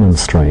that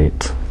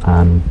demonstrate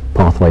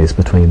pathways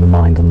between the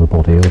mind and the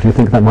body, or do you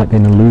think that might be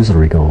an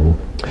illusory goal?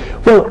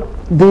 Well,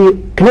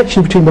 the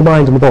connection between the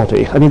mind and the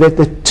body, I mean,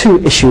 there are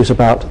two issues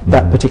about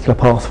that particular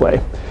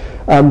pathway.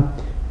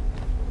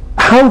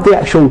 How the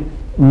actual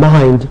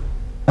mind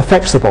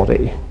affects the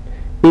body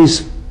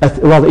is a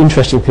rather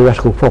interesting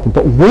theoretical problem,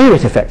 but where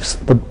it affects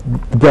the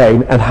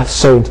brain and has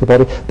so into the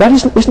body,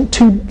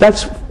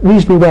 that's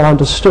reasonably well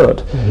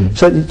understood,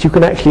 so that you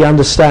can actually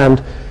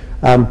understand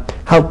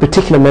how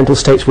particular mental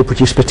states will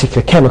produce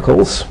particular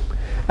chemicals,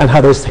 and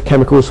how those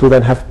chemicals will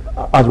then have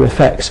other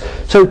effects.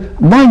 So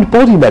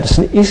mind-body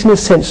medicine is in a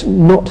sense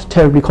not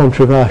terribly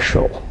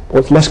controversial, or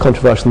it's less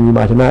controversial than you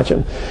might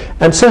imagine.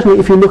 And certainly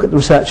if you look at the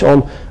research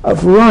on a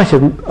variety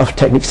of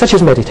techniques such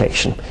as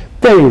meditation,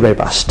 very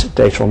robust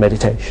data on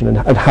meditation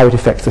and how it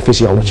affects the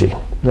physiology.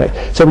 Right?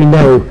 So we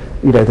know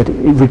that it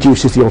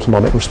reduces the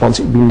autonomic response,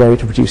 we know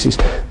it reduces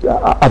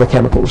other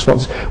chemical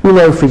responses. We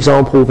know, for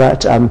example,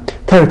 that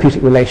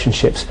therapeutic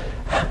relationships,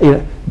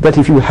 that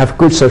if you have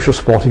good social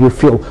support, if you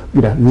feel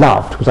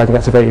loved, because I think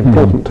that's a very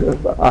important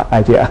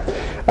idea,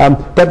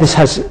 that this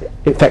has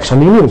effects on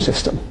the immune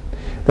system,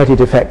 that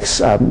it affects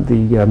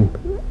the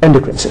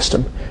endocrine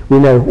system. We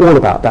know all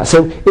about that.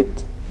 So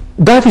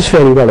that is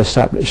fairly well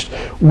established.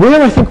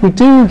 Where I think we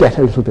do get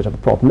a little bit of a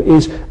problem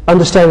is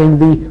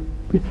understanding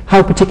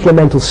how particular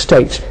mental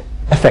states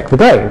affect the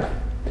brain.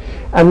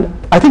 And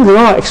I think there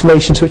are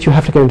explanations which you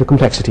have to go into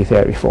complexity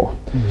theory for,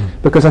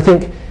 because I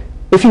think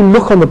if you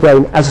look on the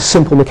brain as a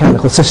simple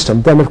mechanical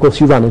system, then of course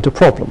you run into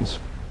problems.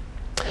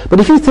 But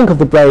if you think of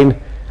the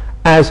brain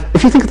as,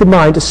 if you think of the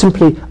mind as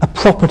simply a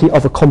property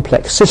of a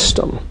complex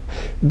system,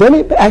 then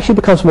it actually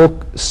becomes more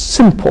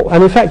simple.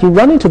 And in fact, you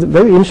run into the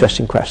very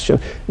interesting question,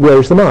 where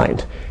is the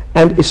mind?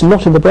 And it's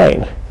not in the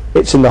brain,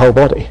 it's in the whole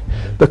body.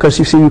 Because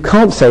you see, you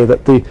can't say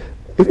that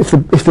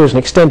if there's an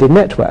extended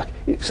network,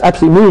 it's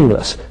absolutely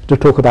meaningless to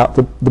talk about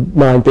the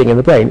mind being in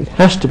the brain. It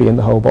has to be in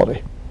the whole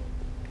body.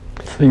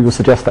 So you would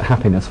suggest that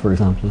happiness, for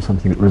example, is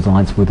something that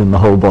resides within the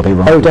whole body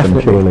rather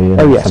than purely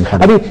oh, yes.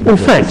 I mean, in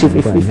fact, if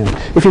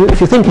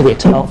you think of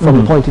it from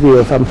the point of view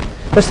of,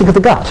 let's think of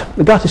the gut.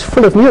 The gut is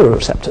full of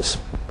neuroreceptors.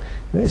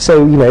 So,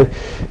 you know,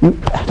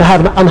 to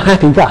have an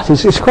unhappy gut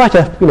is quite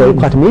a,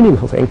 quite a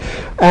meaningful thing.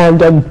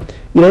 And,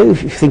 you know,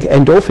 if you think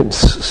endorphins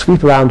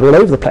sweep around all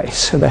over the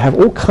place, and they have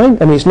all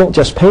kinds, I mean, it's not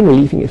just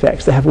pain-relieving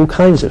effects, they have all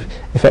kinds of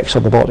effects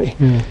on the body.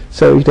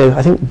 So, you know,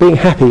 I think being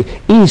happy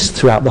is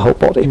throughout the whole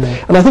body.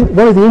 And I think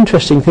one of the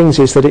interesting things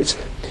is that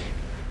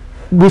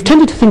we've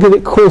tended to think of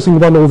it causing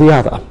one or the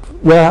other,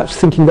 without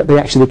thinking that they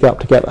actually go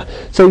up together.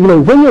 So, you know,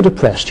 when you're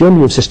depressed, your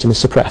immune system is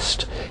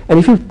suppressed. And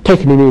if you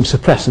take an immune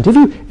suppressant,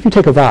 if you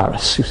take a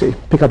virus, you see,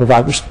 pick up a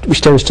virus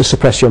which tends to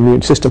suppress your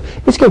immune system,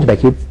 it's going to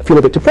make you feel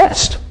a bit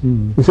depressed.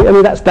 You see, I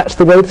mean, that's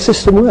the way the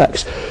system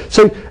works.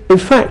 So, in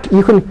fact,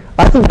 you can,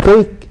 I think,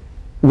 very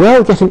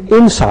well get an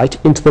insight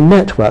into the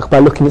network by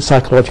looking at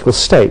psychological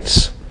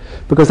states,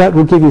 because that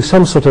will give you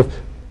some sort of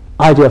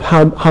idea of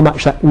how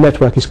much that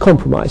network is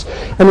compromised.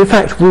 And in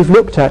fact, we've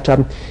looked at,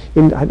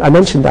 I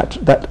mentioned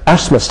that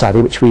asthma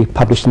study which we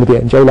published in the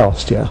BNJ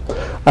last year,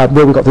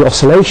 where we got the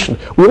oscillation.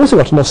 We also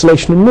got an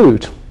oscillation in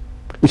mood,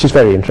 which is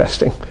very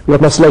interesting. We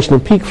got an oscillation in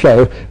peak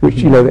flow, which,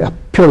 you know, a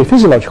purely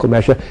physiological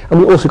measure, and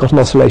we also got an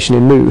oscillation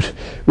in mood,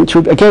 which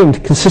would, again,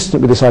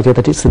 consistent with this idea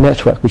that it's the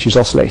network which is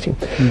oscillating.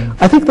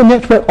 I think the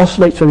network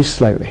oscillates very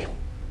slowly,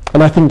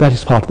 and I think that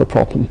is part of the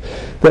problem,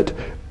 that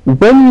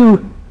when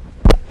you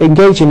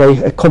engage in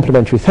a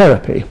complementary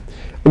therapy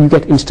and you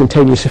get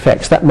instantaneous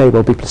effects, that may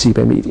well be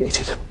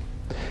placebo-mediated.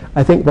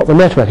 I think what the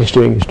network is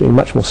doing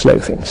much more slow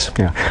things.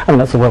 Yeah, I mean,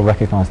 that's a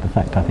well-recognised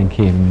effect, I think,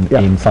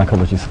 in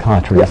psychology,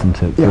 psychiatry,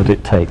 isn't it? That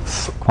it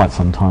takes quite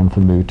some time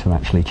for mood to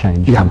actually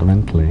change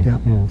fundamentally.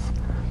 Yes.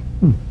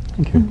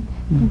 Thank you.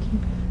 Thank you.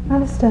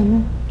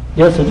 Alistair?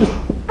 Yes, I just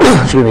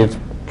excuse me, it's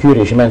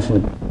curious, you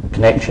mentioned the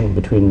connection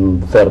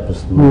between the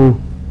therapist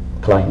and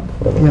client,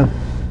 whatever.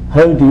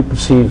 How do you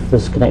perceive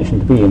this connection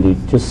to be? And do you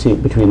just see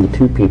it between the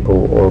two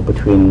people or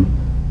between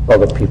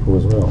other people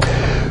as well?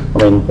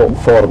 I mean, what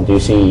form do you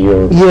see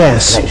your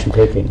connection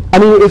taking? I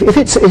mean, if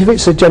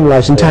it's a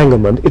generalised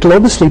entanglement, it'll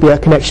obviously be a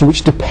connection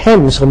which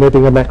depends on there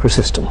being a macro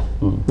system.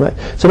 Right?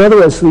 So in other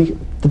words, the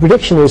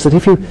prediction is that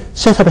if you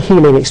set up a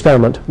healing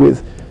experiment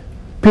with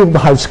people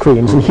behind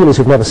screens and healers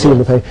who've never seen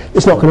the pain,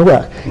 it's not going to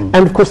work.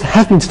 And of course there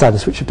have been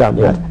studies which have done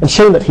that and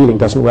shown that healing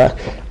doesn't work,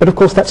 but of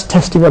course that's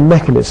testing a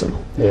mechanism.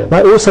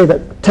 I always say that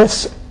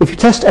if you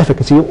test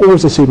efficacy, you're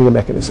always assuming a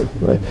mechanism.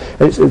 Right?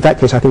 And in that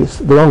case I think it's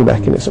the wrong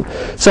mechanism.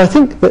 So I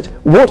think that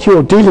what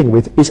you're dealing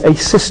with is a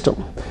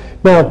system.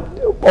 Now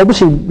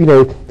obviously, you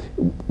know,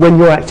 when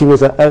you're acting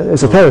as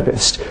a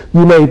therapist,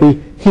 you may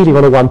be healing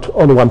on a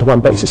one-to-one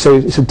basis, so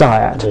it's a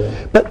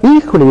dyad. But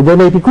equally, there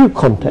may be group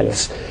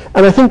contexts.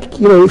 And I think,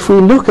 you know, if we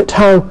look at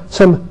how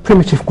some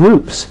primitive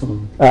groups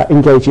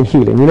engage in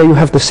healing, you know, you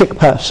have the sick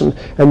person,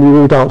 and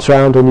you all dance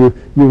around, and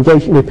you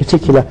engage in a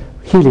particular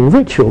healing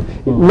ritual.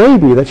 It may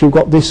be that you've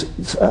got this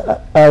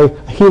a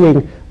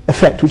healing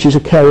effect which is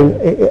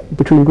occurring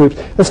between groups.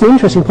 That's an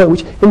interesting point,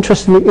 which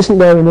interestingly isn't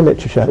there in the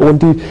literature, or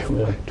indeed,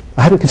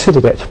 I haven't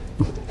considered it.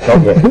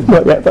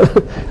 Not yet, but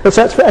that's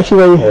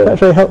actually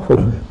that's very helpful.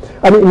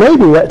 I mean, it may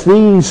be that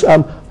these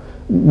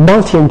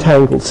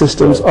multi-entangled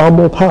systems are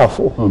more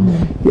powerful. I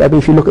mean,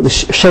 if you look at the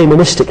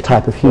shamanistic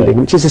type of healing,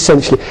 which is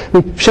essentially, I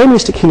mean,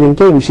 shamanistic healing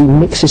again usually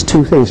mixes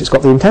two things. It's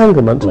got the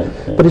entanglement,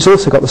 but it's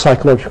also got the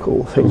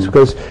psychological things,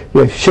 because,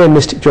 you know,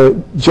 shamanistic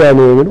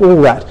journeying and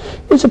all that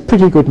is a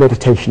pretty good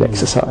meditation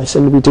exercise,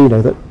 and we do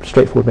know that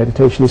straightforward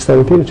meditation is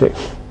therapeutic.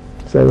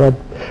 So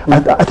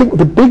I think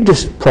the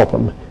biggest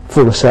problem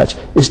for research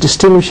is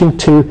distinguishing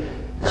two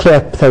clear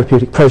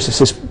therapeutic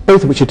processes,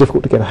 both of which are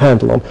difficult to get a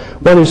handle on.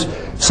 One is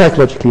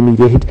psychologically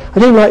mediated. I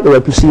don't like the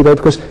word placebo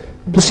because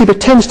placebo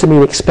tends to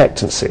mean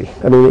expectancy.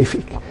 I mean,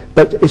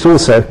 but it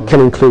also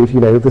can include, you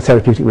know, the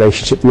therapeutic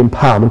relationship, the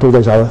empowerment, all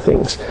those other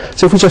things.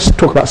 So if we just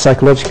talk about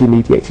psychologically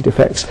mediated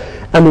effects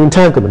and the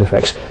entanglement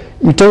effects,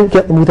 you don't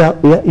get them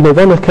without the, you know,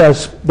 they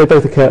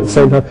both occur at the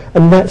same time,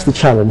 and that's the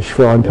challenge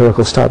for our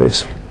empirical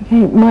studies.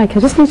 Okay, Mike, I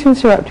just need to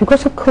interrupt. We've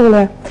got a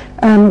caller.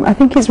 I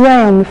think it's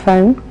Ray on the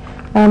phone.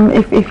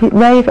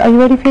 Ray, are you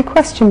ready for your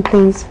question,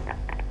 please?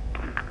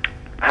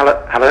 Hello.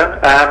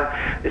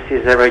 This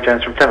is Ray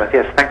Jones from Plymouth.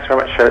 Yes, thanks very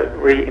much for a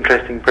really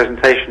interesting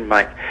presentation,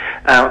 Mike.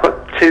 I've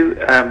got two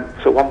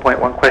sort of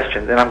 1.1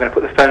 questions, and I'm going to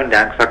put the phone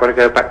down because I've got to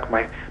go back.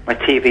 My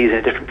TV's in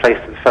a different place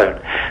to the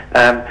phone.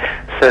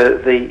 So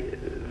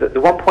the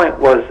 1 point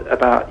was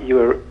about, you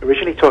were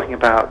originally talking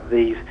about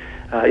these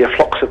your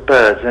flocks of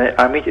birds, and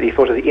I immediately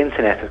thought of the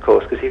internet, of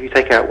course, because if you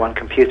take out one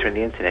computer in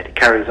the internet, it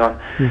carries on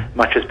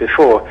much as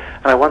before.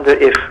 And I wonder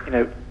if, you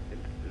know,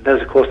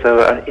 those, of course,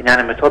 are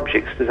inanimate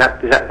objects. Is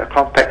that a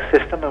complex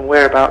system, and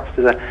whereabouts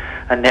does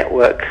a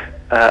network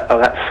of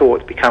that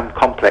sort become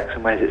complex,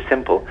 and when is it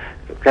simple?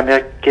 Let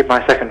me give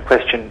my second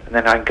question, and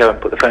then I can go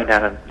and put the phone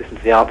down and listen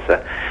to the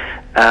answer.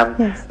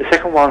 Yes. The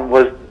second one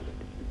was,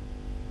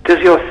 does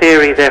your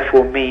theory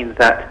therefore mean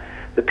that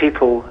the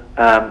people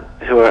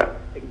who are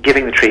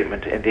giving the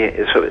treatment in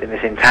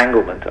this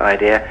entanglement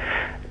idea,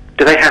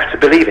 do they have to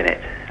believe in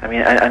it? I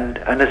mean, and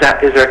is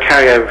there a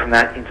carryover from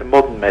that into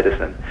modern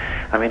medicine?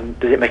 I mean,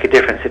 does it make a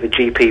difference if a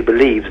GP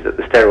believes that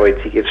the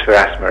steroids he gives for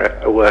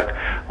asthma work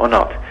or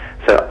not?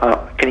 So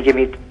can you give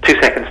me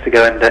 2 seconds to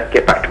go and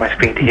get back to my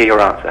screen to hear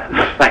your answer?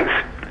 Thanks.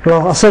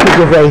 Well, I'll certainly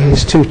give Ray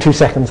his two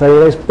seconds.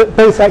 They're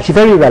both actually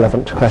very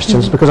relevant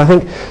questions, because I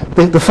think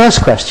the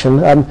first question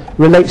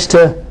relates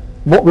to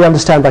what we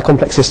understand by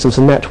complex systems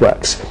and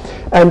networks.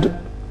 And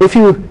if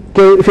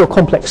you're a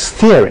complex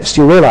theorist,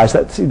 you realise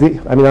that,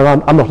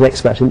 I'm not an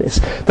expert in this,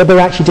 but there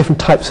are actually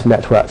different types of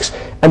networks,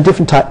 and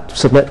different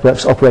types of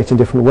networks operate in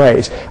different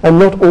ways, and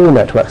not all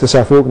networks are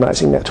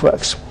self-organising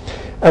networks.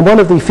 And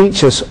one of the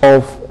features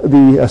of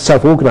the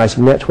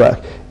self-organising network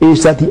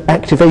is that the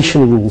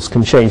activation rules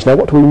can change. Now,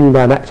 what do we mean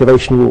by an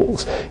activation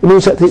rules? It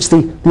means that it's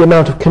the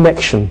amount of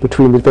connection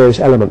between the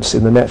various elements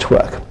in the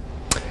network.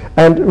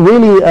 And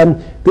really,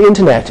 the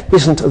internet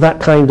isn't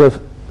that kind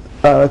of,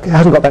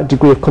 hasn't got that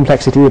degree of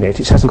complexity in it.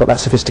 It hasn't got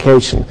that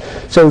sophistication.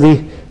 So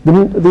the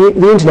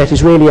internet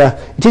is really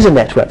it is a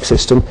network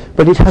system,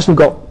 but it hasn't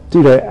got,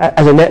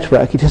 as a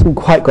network, it hasn't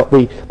quite got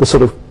the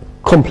sort of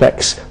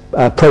complex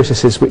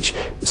processes which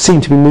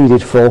seem to be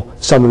needed for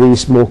some of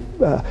these more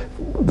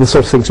the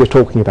sort of things we're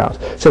talking about.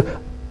 So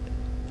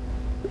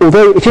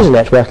although it is a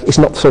network, it's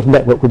not the sort of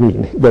network we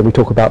mean when we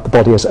talk about the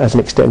body as an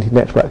extended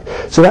network.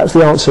 So that's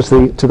the answer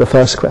to the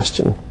first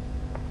question.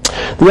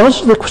 The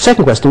answer to the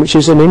second question, which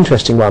is an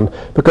interesting one,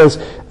 because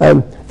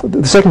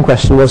the second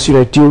question was,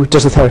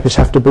 does the therapist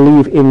have to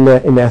believe in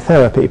their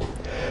therapy?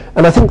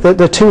 And I think that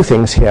there are two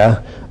things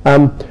here.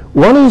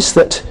 One is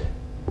that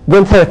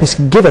when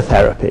therapists give a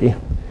therapy,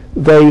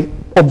 they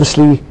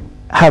obviously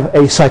have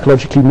a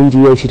psychologically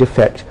mediated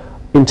effect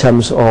in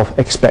terms of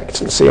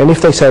expectancy. And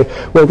if they say,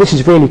 well, this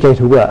is really going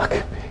to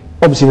work,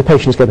 obviously the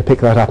patient is going to pick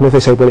that up. And if they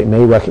say, well, it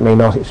may work, it may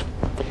not,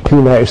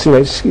 who knows,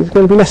 it's going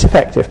to be less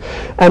effective.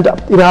 And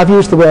I've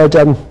used the word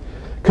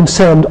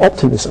concerned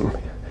optimism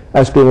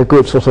as being a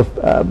good sort of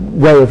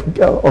way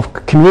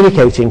of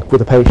communicating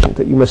with a patient,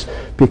 that you must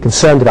be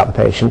concerned about the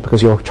patient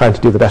because you're trying to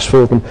do the best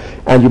for them,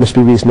 and you must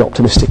be reasonably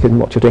optimistic in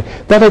what you're doing.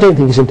 That I don't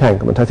think is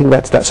entanglement. I think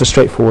that's a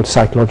straightforward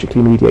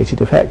psychologically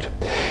mediated effect.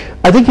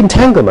 I think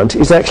entanglement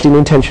is actually an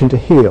intention to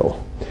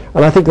heal.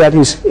 And I think that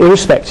is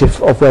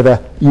irrespective of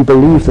whether you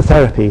believe the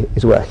therapy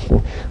is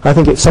working. I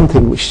think it's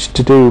something which is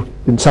to do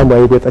in some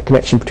way with a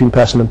connection between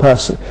person and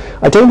person.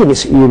 I don't think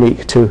it's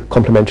unique to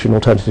complementary and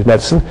alternative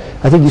medicine.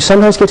 I think you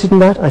sometimes get it in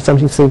that, I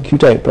sometimes think you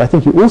don't. But I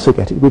think you also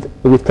get it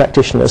with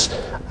practitioners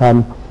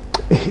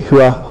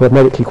who are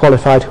medically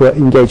qualified, who are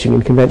engaging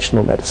in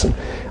conventional medicine.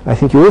 I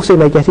think you also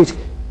may get it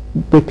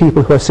with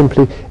people who are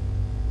simply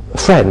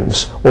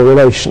friends or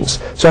relations.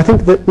 So I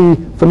think that the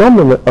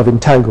phenomenon of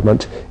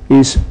entanglement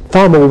is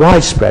far more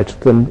widespread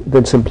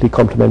than simply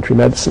complementary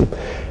medicine.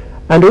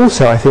 And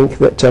also I think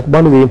that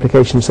one of the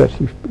implications that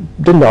you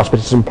didn't ask but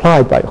is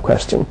implied by your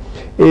question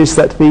is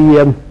that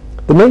the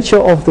nature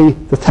of the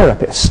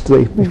therapist,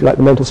 if you like,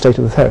 the mental state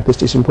of the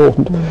therapist is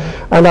important.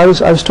 And I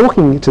was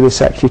talking to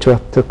this actually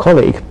to a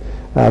colleague,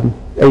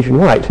 Adrian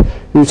White,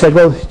 who said,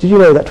 well, did you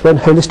know that when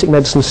holistic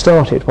medicine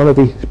started, one of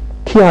the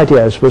key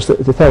ideas was that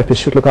the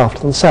therapist should look after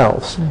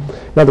themselves. In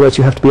other words,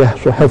 you have to be a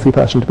sort of healthy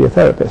person to be a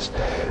therapist.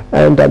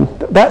 And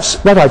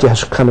that idea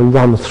has kind of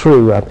run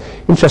through.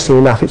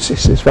 Interestingly enough,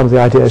 it's one of the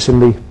ideas in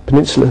the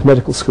Peninsula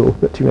Medical School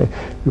that you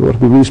ought to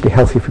be reasonably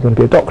healthy if you're going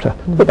to be a doctor.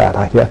 A bad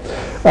idea.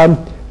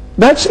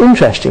 That's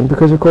interesting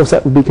because, of course,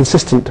 that would be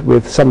consistent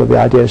with some of the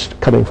ideas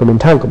coming from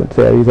entanglement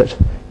theory that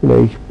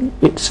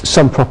it's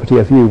some property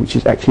of you which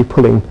is actually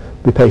pulling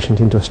the patient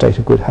into a state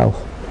of good health.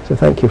 So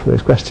thank you for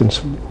those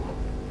questions.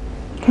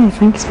 Okay,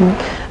 thanks, Mike.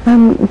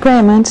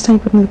 Graham, I understand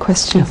you've got another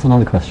question. Yes,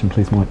 another question,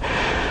 please, Mike.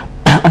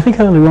 I think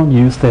earlier on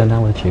you used the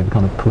analogy of the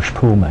kind of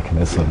push-pull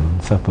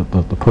mechanism. So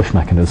the push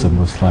mechanism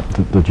was like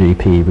the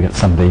GP, we get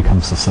somebody who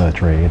comes to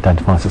surgery,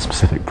 identifies a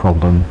specific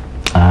problem,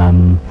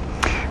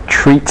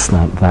 treats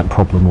that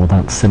problem or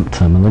that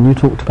symptom, and then you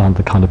talked about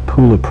the kind of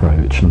pull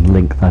approach and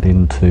link that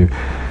into,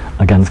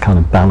 again, kind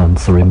of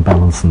balance or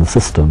imbalance in the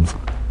systems.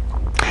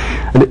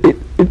 And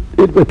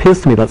it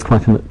appears to me that's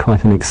quite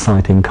an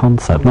exciting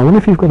concept. Now, I wonder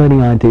if you've got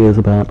any ideas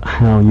about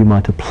how you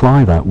might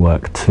apply that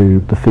work to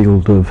the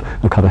field of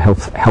kind of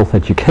health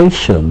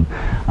education,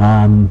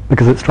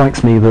 because it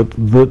strikes me that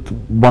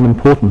one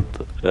important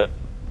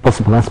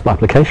possible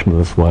application of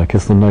this work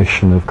is the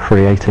notion of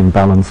creating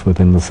balance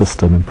within the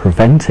system and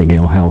preventing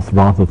ill health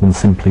rather than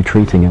simply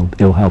treating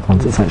ill health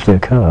once it's actually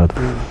occurred.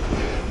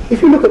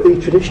 If you look at the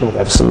traditional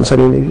medicines, I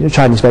mean,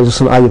 Chinese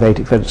medicine,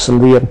 Ayurvedic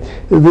medicine,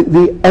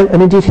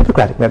 and indeed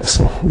Hippocratic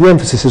medicine, the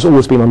emphasis has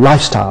always been on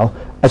lifestyle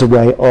as a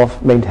way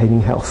of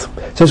maintaining health.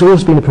 So it's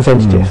always been a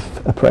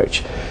preventative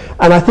approach.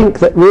 And I think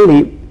that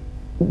really,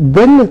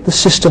 when the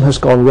system has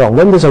gone wrong,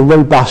 when there's a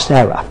robust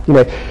error,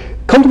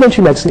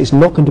 complementary medicine is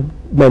not going to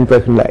mend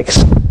broken legs.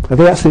 I think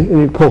that's an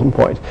important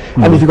point.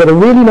 And if you've got a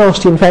really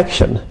nasty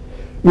infection,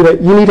 you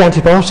need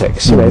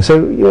antibiotics.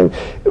 So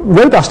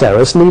robust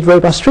errors need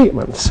robust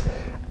treatments.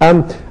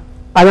 And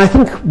I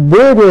think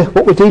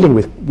what we're dealing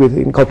with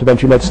in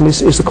complementary medicine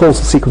is the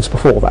causal sequence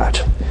before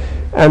that.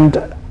 And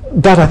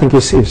that, I think,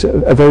 is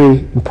a very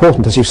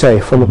important, as you say,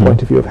 from the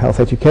point of view of health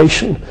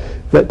education,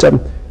 that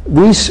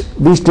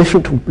these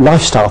different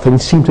lifestyle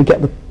things seem to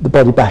get the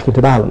body back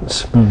into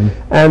balance.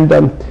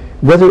 And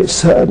whether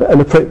it's an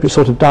appropriate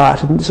sort of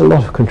diet, and there's a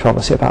lot of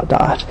controversy about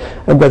diet,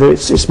 and whether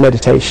it's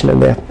meditation,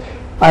 and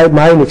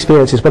my own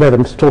experience is whenever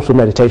I'm taught of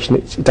meditation,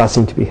 it does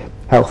seem to be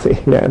healthy.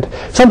 And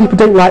some people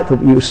don't like the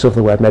use of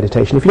the word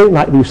meditation. If you don't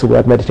like the use of the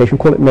word meditation,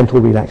 call it mental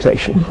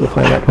relaxation. You'll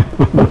find out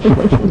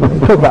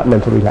talk about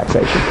mental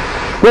relaxation.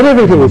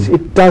 Whatever it is,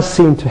 it does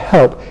seem to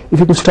help if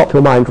you can stop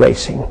your mind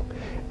racing.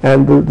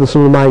 And the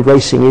sort of mind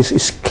racing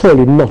is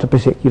clearly not a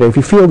particular, if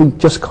you feel you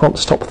just can't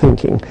stop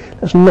thinking,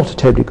 that's not a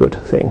terribly good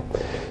thing.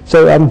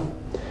 So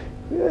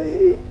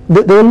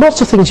there are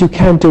lots of things you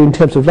can do in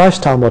terms of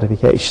lifestyle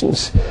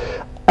modifications.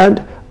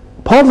 And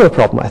part of the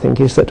problem, I think,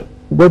 is that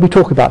when we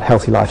talk about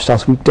healthy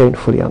lifestyles, we don't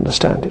fully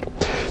understand it.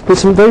 There's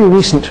some very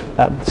recent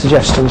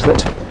suggestions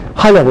that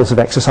high levels of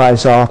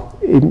exercise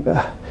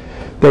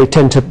they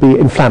tend to be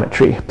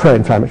inflammatory,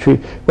 pro-inflammatory,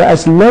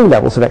 whereas low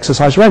levels of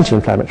exercise are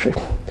anti-inflammatory.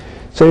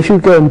 So if you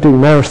go and do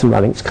marathon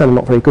running, it's kind of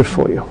not very good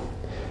for you.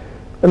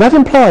 And that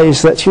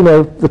implies that,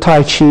 the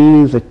Tai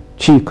Chi, the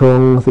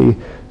Qigong, the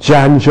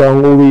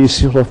Zhanzhong, all these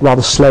sort of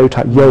rather slow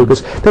type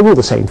yogas, they're all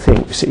the same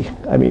thing, you see.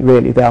 I mean,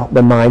 really, they're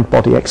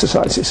mind-body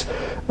exercises.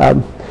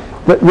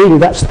 But really,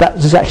 that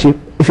is actually,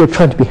 if you're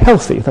trying to be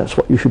healthy, that's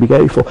what you should be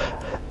going for.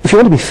 If you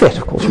want to be fit,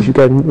 of course, you should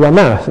go and run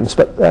marathons,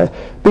 but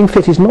being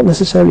fit is not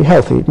necessarily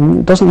healthy.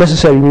 It doesn't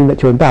necessarily mean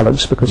that you're in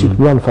balance because you can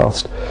run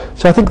fast.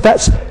 So I think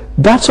that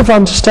sort of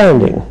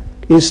understanding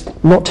is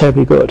not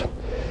terribly good.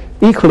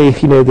 Equally,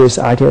 if there's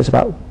ideas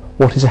about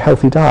what is a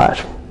healthy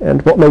diet,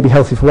 and what may be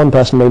healthy for one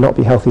person may not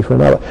be healthy for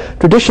another.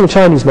 Traditional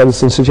Chinese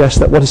medicine suggests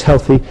that what is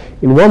healthy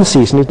in one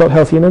season is not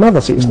healthy in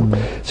another season.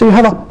 So you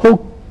have a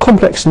whole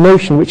complex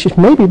notion which is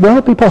maybe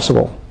well-be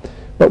possible,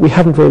 but we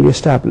haven't really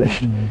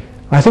established.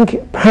 I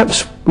think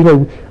perhaps,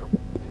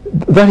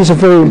 that is a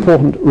very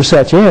important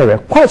research area,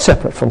 quite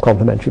separate from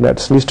complementary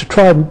medicine, is to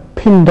try and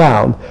pin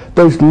down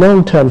those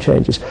long-term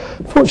changes.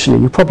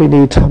 Fortunately, you probably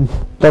need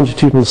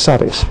longitudinal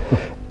studies.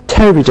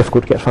 Terribly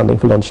difficult to get funding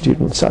for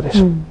longitudinal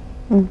studies.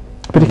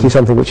 Particularly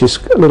something which is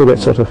a little bit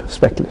sort of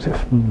speculative.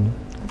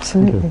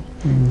 Absolutely.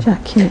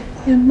 Jack,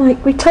 yeah,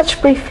 Mike, we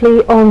touched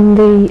briefly on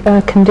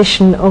the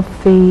condition of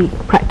the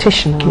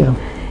practitioner.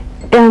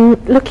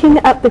 Looking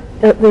at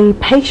the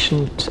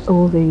patient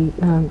or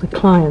the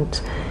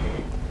client,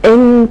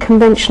 in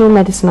conventional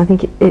medicine, I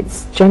think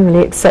it's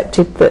generally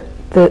accepted that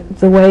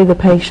the way the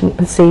patient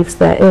perceives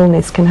their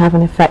illness can have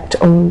an effect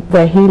on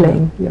their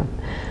healing.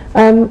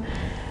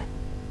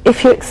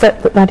 If you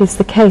accept that that is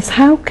the case,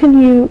 how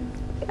can you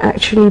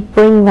actually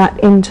bring that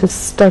into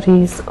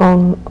studies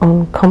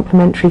on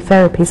complementary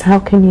therapies? How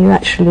can you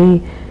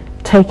actually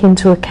take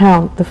into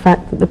account the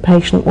fact that the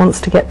patient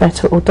wants to get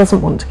better or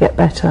doesn't want to get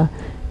better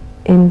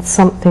in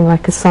something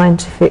like a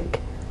scientific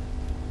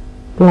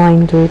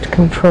blinded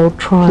controlled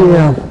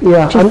trial? Do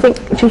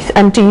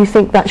you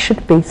think that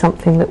should be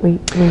something that we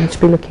need to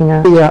be looking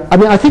at? I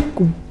mean, I think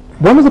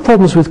one of the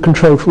problems with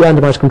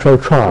randomized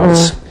controlled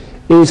trials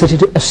is that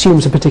it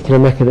assumes a particular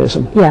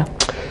mechanism.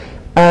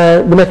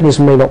 The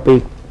mechanism may not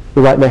be the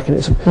right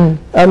mechanism.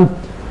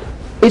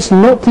 It's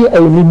not the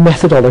only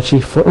methodology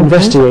for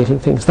investigating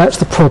things. That's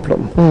the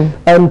problem.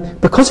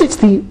 Because it's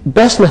the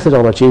best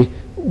methodology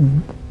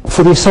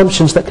for the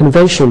assumptions that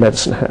conventional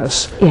medicine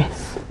has,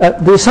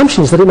 the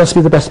assumption is that it must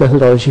be the best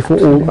methodology for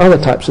all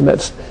other types of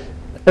medicine.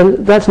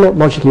 And that's not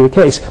logically the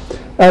case.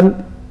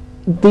 The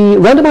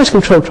randomized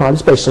control trial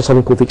is based on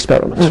something called the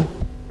experiment.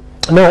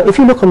 Now, if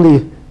you look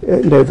on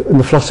in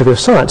the philosophy of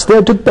science, there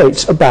are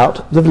debates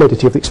about the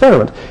validity of the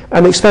experiment,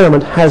 and the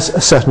experiment has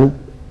a certain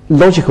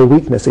logical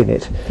weakness in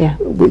it,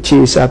 which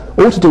is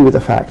all to do with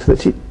the fact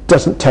that it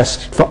doesn't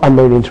test for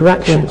unknown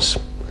interactions.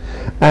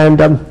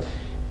 And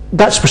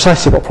that's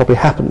precisely what probably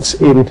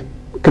happens in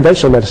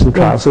conventional medicine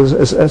trials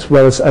as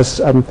well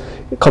as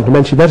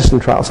complementary medicine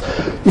trials.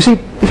 You see,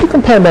 if you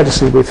compare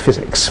medicine with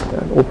physics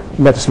or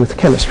medicine with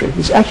chemistry,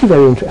 it's actually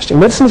very interesting.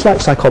 Medicine is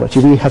like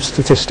psychology. We have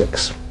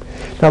statistics.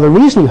 Now, the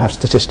reason you have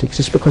statistics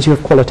is because you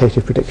have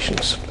qualitative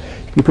predictions.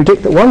 You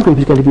predict that one group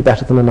is going to be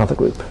better than another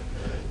group.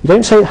 You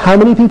don't say how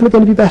many people are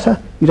going to be better.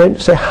 You don't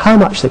say how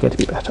much they're going to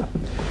be better.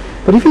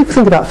 But if you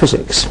think about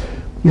physics,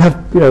 you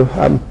have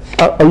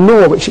a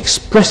law which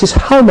expresses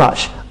how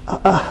much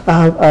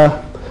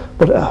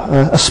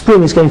a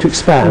spring is going to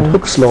expand,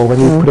 Hooke's law, when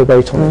you put a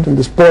weight on it, and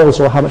this Boyle's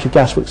law, how much a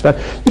gas will expand.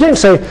 You don't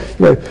say,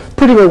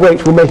 putting a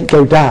weight will make it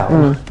go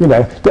down,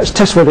 let's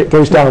test whether it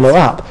goes down or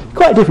up.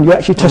 Quite different, you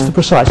actually test the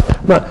precise.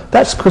 Now,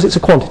 that's because it's a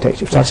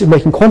quantitative test, it's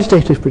making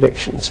quantitative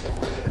predictions.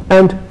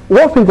 And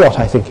what we got,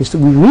 I think, is that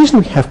the reason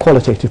we have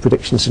qualitative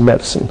predictions in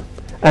medicine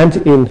and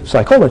in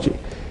psychology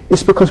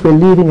is because we're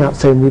leaving out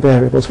so many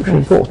variables which are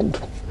important.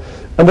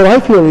 And what I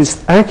feel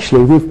is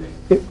actually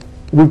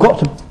we've got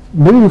to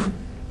move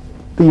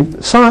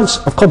the science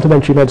of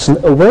complementary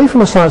medicine away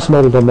from a science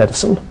modelled on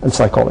medicine and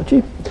psychology,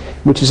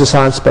 which is a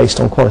science based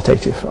on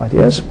qualitative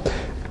ideas,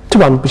 to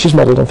one which is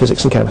modelled on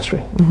physics and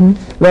chemistry. In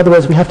other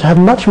words, we have to have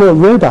much more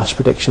robust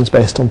predictions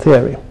based on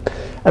theory.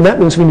 And that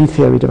means we need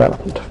theory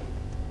development.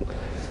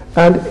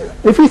 And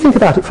if we think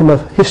about it from a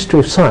history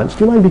of science,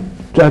 do you mind me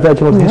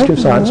diverging on the history of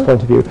science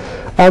point of view?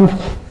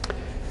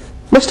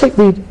 Let's take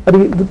there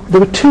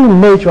were two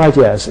major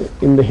ideas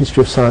in the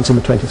history of science in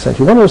the 20th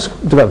century. One was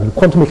development of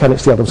quantum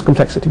mechanics, the other was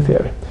complexity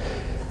theory.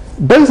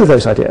 Both of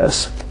those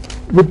ideas,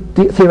 the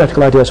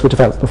theoretical ideas, were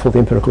developed before the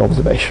empirical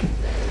observation.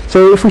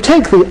 So if we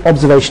take the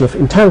observation of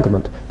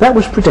entanglement, that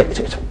was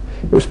predicted.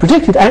 It was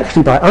predicted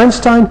actually by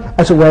Einstein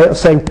as a way of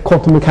saying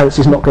quantum mechanics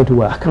is not going to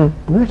work.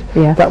 Right?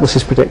 Yeah. That was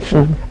his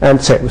prediction.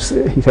 And so it was,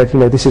 he said,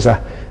 this is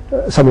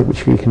something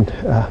which we can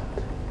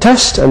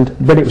test, and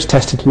when it was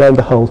tested, lo and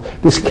behold,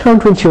 this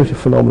counterintuitive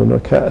phenomenon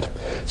occurred.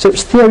 So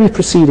it's theory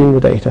preceding the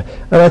data.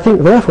 And I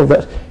think, therefore,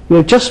 that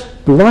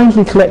just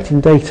blindly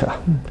collecting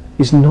data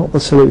is not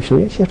the solution.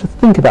 We actually have to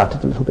think about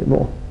it a little bit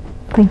more.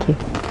 Thank you.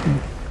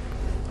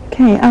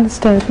 Okay,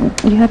 Alistair,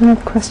 you had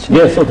another question?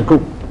 Yeah, so to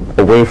go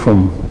away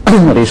from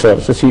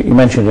research, so you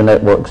mentioned your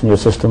networks and your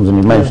systems, and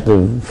you mentioned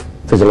the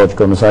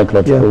physiological and the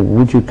psychological. Yeah.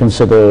 Would you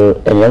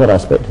consider any other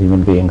aspect of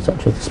human being,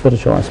 such as the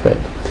spiritual aspect?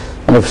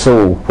 And if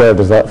so, where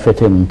does that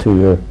fit into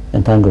your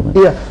entanglement?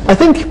 Yeah, I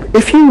think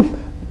if you...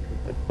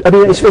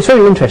 it's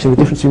very interesting, the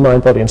difference between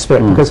mind, body and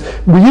spirit, because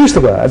we use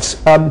the words,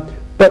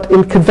 but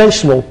in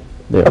conventional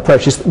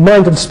approaches,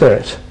 mind and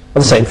spirit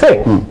are the same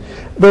thing.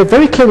 They're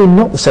very clearly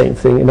not the same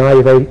thing in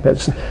Ayurvedic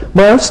medicine.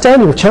 My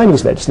understanding of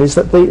Chinese medicine is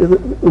that the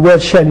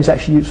word Shen is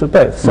actually used for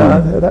both.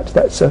 So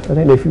that's I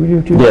don't know if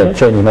you do that.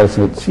 Chinese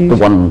medicine, it's the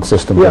one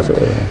system. Yeah.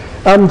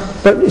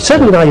 But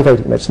certainly in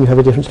Ayurvedic medicine you have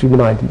a difference between the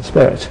mind and the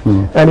spirit.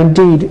 And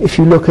indeed, if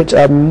you look at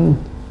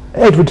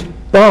Edward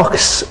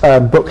Bach's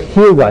book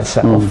Heal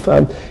Thyself,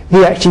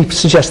 he actually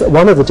suggests that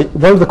one of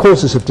the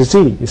causes of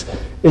disease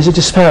is a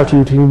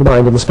disparity between the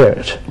mind and the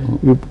spirit.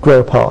 You grow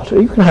apart.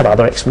 You can have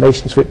other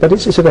explanations for it, but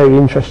it's a very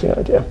interesting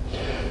idea.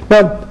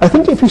 Now, I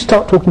think if you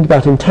start talking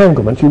about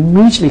entanglement, you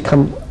immediately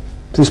come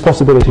to this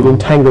possibility of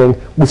entangling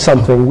with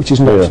something which is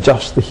not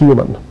just the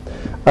human.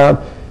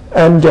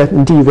 And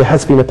indeed, there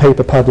has been a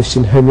paper published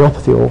in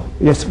Homeopathy,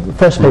 the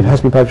first paper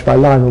has been published by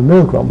Lionel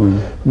Milgrom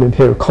from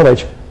Imperial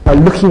College,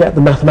 looking at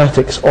the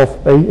mathematics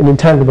of an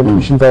entanglement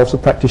which involves a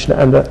practitioner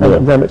and a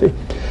remedy.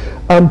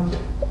 And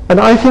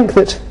I think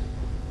that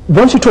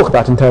once you talk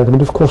about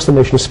entanglement, of course the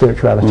notion of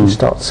spirituality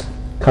starts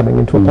coming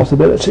into a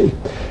possibility.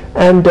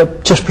 And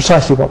just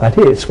precisely what that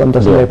is, one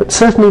doesn't know, but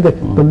certainly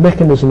the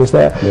mechanism is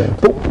there.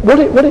 But what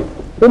it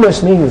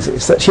almost means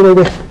is that,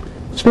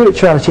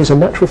 spirituality is a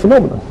natural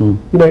phenomenon.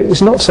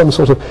 It's not some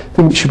sort of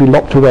thing that should be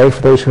locked away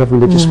for those who have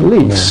religious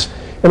beliefs.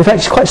 And in fact,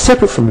 it's quite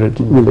separate from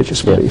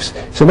religious beliefs.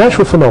 It's a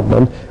natural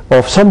phenomenon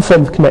of some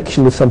form of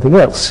connection with something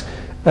else.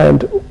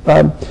 And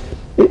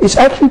it's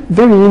actually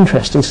very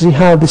interesting to see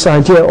how this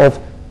idea of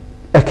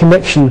a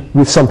connection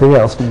with something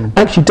else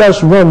actually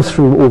does run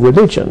through all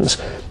religions,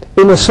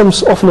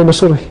 often in a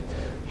sort of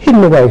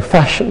hidden away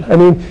fashion. I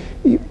mean,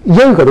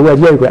 yoga, the word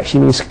yoga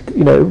actually means,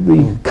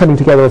 the coming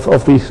together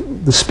of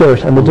the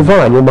spirit and the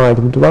divine, your mind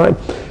and the divine.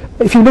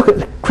 If you look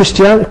at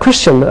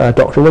Christian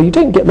doctrine, well, you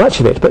don't get much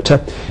of it, but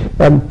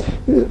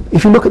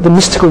if you look at the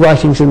mystical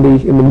writings in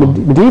the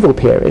medieval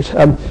period,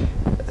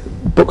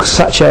 books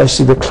such as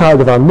The Cloud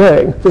of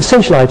Unknowing, the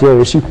essential idea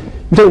is you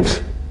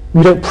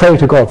don't pray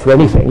to God for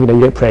anything. You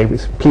don't pray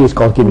with, please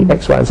God, give me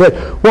X, Y, and Z.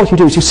 What you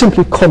do is you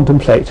simply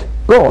contemplate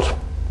God.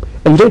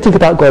 And you don't think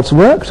about God's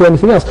works or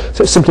anything else.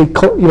 So it's simply,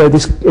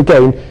 this,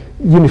 again,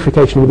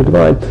 unification with the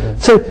divine.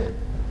 So,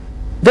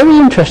 very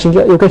interesting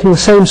that you're getting the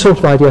same sort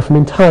of idea from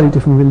entirely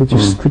different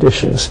religious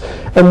traditions.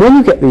 And when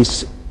you get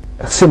these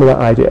similar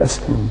ideas,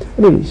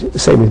 the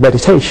same with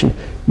meditation,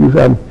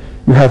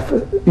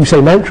 you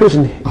say mantras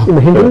in the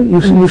Hindu,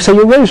 you say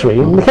your rosary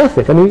in the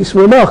Catholic. It's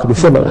remarkably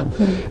similar.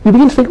 You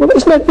begin to think, well,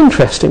 isn't that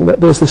interesting that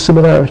there's this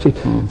similarity?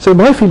 So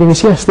my feeling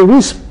is, yes, there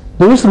is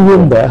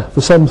room there for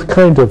some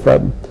kind of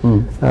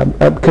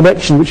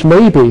connection which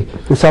may be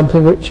with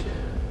something which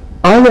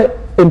either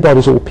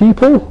embodies all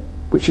people,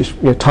 which is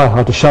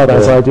Teilhard de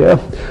Chardin's idea,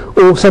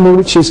 or something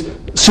which is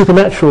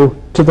supernatural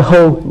to the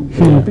whole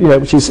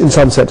human, which is in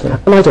some sense. And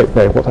I don't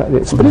know what that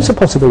is, but it's a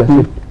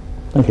possibility.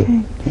 Thank you.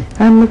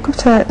 We've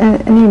got an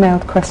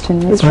emailed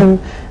question. It's from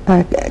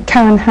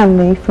Karen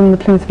Hanley from the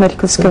Plymouth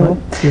Medical School.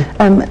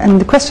 And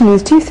the question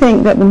is, do you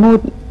think that the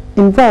more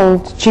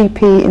involved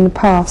GP in the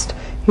past,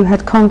 who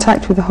had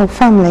contact with the whole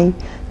family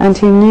and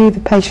who knew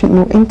the patient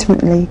more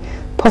intimately,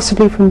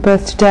 possibly from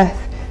birth to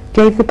death,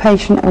 gave the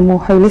patient a more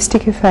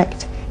holistic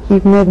effect,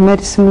 even though the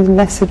medicine was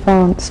less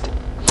advanced?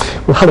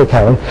 Well, hello,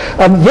 Karen.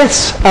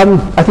 Yes,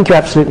 I think you're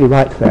absolutely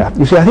right there.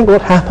 You see, I think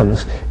what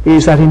happens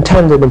is that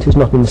entanglement is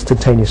not an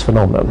instantaneous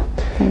phenomenon.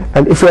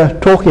 And if we're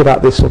talking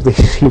about this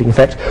healing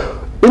effect,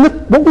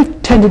 what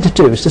we've tended to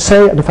do is to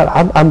say, and in fact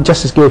I'm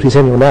just as guilty as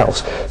anyone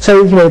else,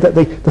 so that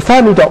the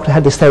family doctor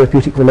had this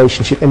therapeutic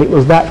relationship, and it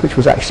was that which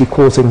was actually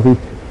causing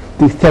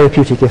the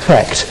therapeutic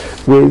effect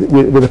with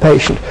the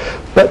patient.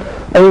 But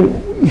I mean,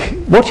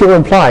 what you're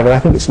implying, and I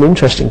think it's an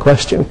interesting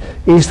question,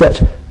 is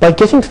that by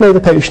getting to know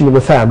the patient and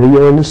the family,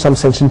 you're in some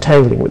sense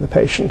entangling with the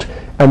patient,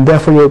 and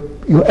therefore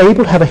you're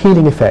able to have a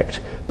healing effect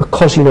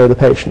because you know the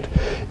patient.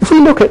 If we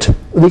look at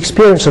the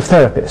experience of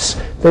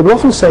therapists, they will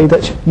often say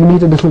that you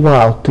need a little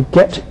while to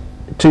get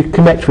to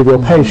connect with your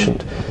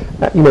patient.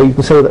 You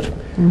can say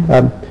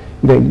that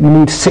you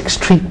need 6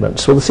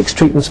 treatments. Well, the 6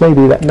 treatments may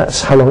be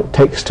that's how long it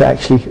takes to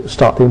actually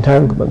start the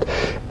entanglement.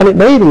 And it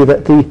may be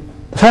that the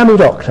family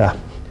doctor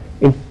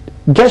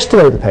gets to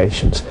know the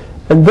patient,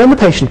 and when the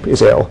patient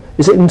is ill,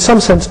 is in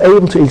some sense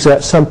able to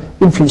exert some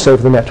influence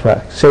over the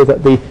network so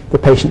that the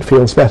patient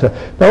feels better.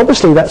 Now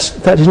obviously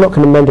that is not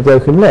going to mend a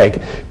broken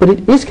leg, but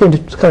it is going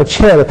to kind of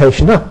cheer the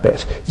patient up a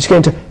bit. It's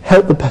going to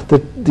help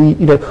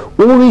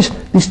all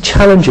these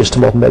challenges to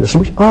modern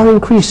medicine, which are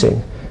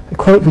increasing.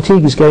 Chronic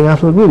fatigue is going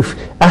out of the roof,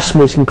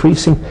 asthma is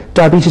increasing,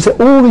 diabetes,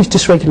 all these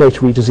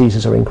dysregulatory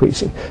diseases are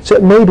increasing. So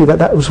it may be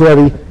that was where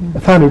the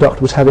family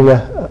doctor was having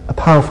a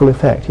powerful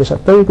effect. Yes, a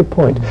very good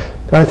point.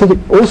 And I think it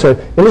also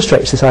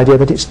illustrates this idea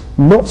that it's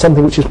not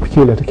something which is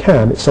peculiar to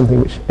CAM, it's something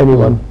which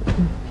anyone...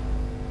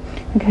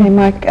 Okay,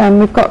 Mike,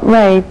 we've got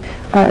Ray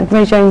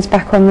Jones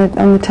back on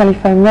the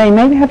telephone. Ray,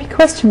 may we have your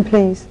question,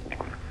 please?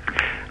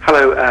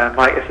 Hello,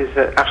 Mike. This is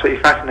an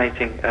absolutely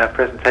fascinating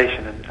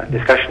presentation and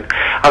discussion.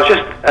 I was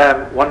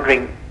just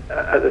wondering,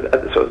 as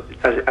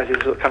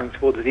you're sort of coming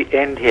towards the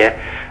end here,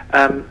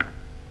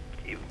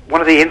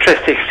 one of the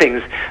interesting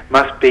things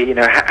must be,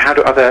 how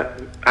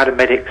do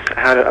medics,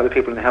 how do other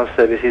people in the health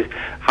services,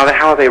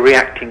 how are they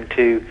reacting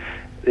to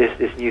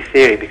this new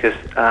theory? Because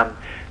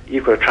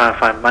you've got to try and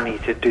find money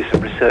to do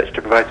some research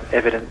to provide some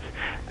evidence,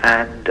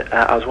 and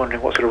I was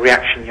wondering what sort of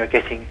reaction you're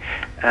getting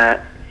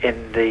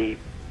in the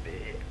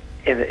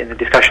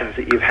discussions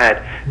that you've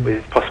had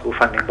with possible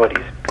funding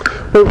bodies.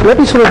 Well, let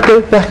me sort of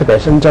go back a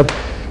bit. And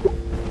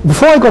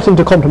before I got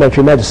into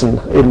complementary medicine,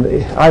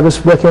 I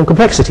was working on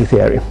complexity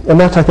theory, and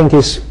that I think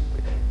is,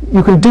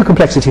 you can do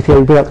complexity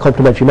theory without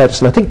complementary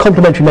medicine. I think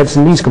complementary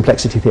medicine needs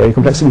complexity theory.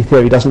 Complexity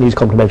theory doesn't need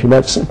complementary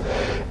medicine.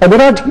 And when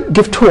I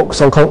give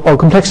talks on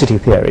complexity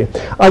theory,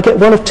 I get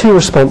one of 2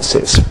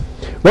 responses.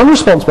 One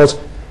response was,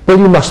 well,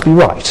 you must be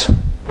right.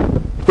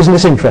 Isn't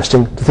this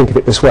interesting to think of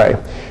it this way?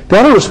 The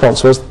other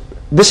response was,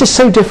 this is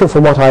so different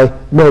from what I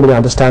normally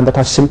understand that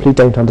I simply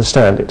don't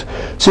understand it.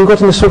 So you've got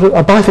this sort of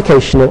a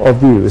bifurcation of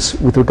views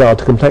with regard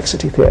to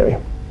complexity theory.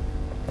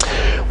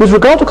 With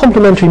regard to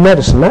complementary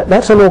medicine,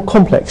 that's a more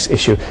complex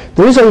issue.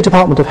 There is a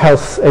Department of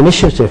Health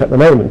initiative at the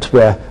moment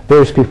where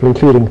various people,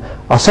 including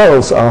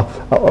ourselves, are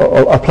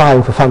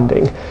applying for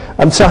funding.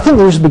 And so I think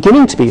there is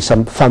beginning to be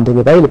some funding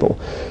available.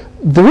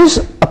 There is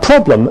a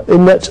problem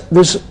in that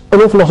there's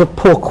an awful lot of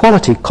poor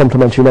quality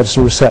complementary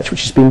medicine research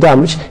which has been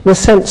done, which in a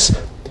sense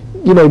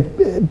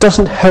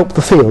doesn't help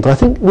the field. I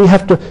think we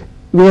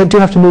do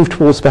have to move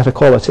towards better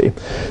quality.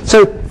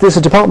 So there's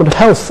a Department of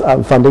Health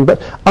funding,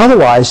 but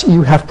otherwise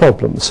you have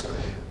problems.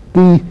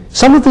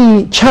 Some of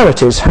the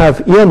charities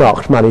have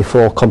earmarked money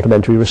for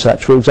complementary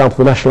research. For example,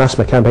 the National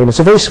Asthma Campaign has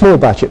a very small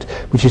budget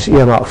which is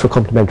earmarked for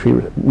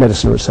complementary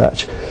medicine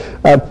research.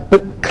 But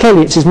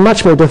clearly it is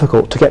much more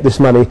difficult to get this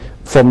money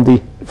from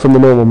the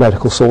normal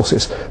medical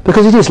sources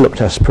because it is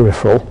looked at as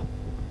peripheral.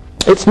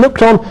 It's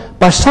looked on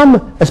by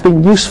some as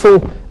being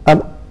useful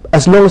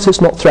as long as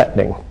it's not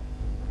threatening.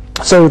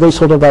 So they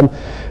sort of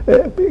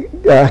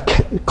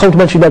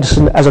complementary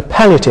medicine as a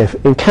palliative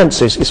in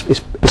cancers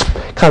is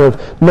kind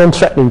of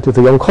non-threatening to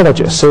the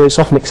oncologist, so it's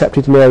often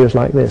accepted in areas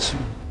like this.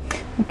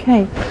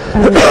 Okay,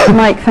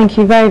 Mike, thank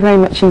you very, very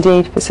much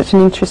indeed for such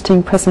an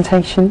interesting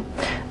presentation,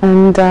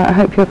 and I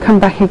hope you'll come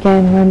back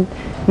again when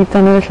you've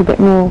done a little bit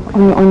more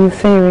on your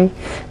theory.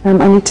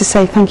 I need to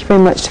say thank you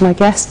very much to my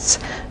guests,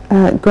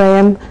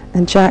 Graham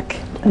and Jack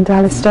and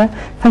Alistair.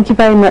 Thank you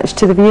very much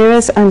to the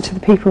viewers and to the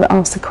people that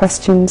asked the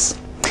questions.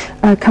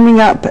 Coming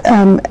up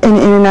in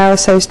an hour or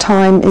so's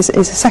time is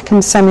a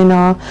second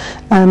seminar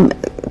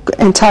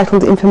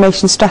entitled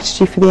Information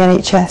Strategy for the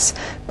NHS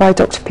by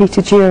Dr.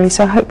 Peter Jury,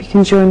 so I hope you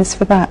can join us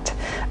for that.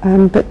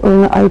 But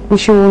I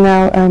wish you all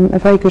now a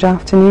very good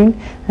afternoon,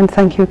 and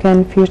thank you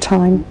again for your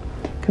time.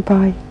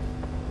 Goodbye.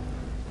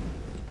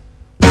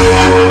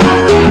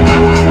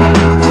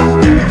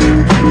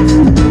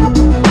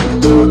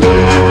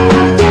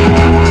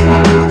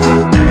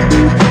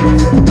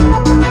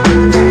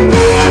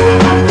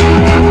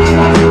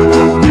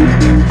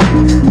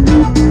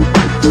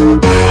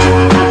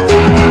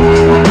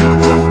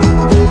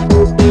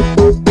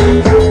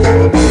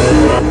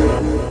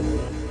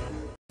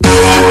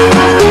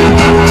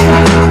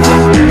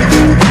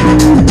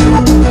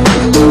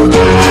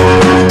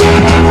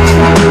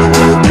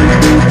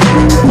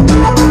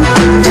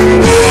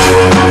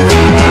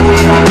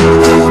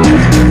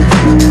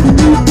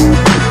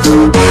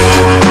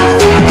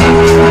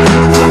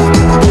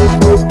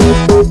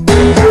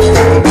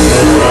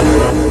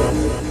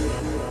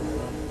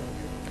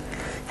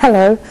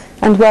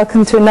 and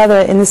welcome to another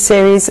in the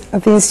series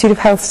of the Institute of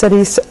Health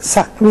Studies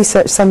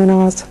research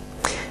seminars.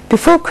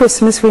 Before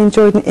Christmas we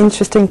enjoyed an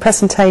interesting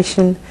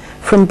presentation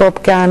from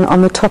Bob Gann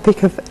on the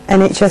topic of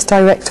NHS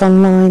Direct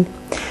Online.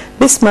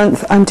 This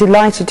month I'm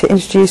delighted to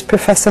introduce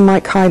Professor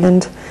Mike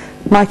Hyland.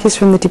 Mike is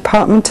from the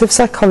Department of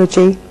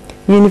Psychology,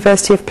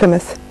 University of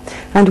Plymouth,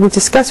 and will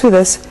discuss with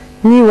us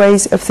new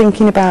ways of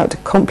thinking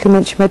about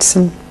complementary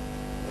medicine.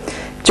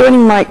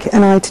 Joining Mike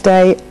and I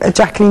today are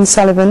Jacqueline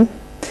Sullivan,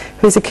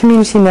 who is a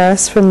community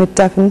nurse from Mid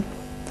Devon,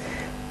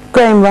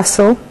 Graham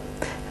Russell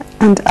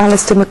and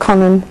Alistair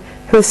McConnon,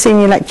 who are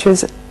senior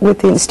lecturers with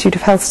the Institute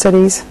of Health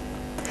Studies.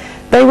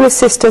 They will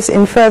assist us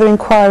in further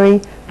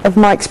inquiry of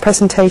Mike's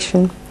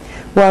presentation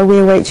while we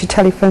await your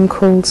telephone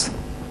calls.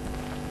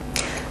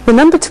 The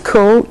number to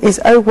call is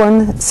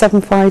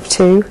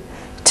 01752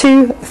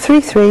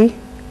 233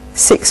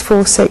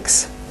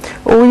 646,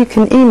 or you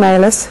can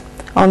email us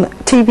on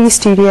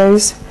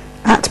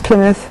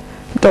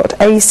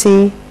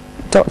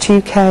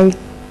tvstudios@plymouth.ac.uk.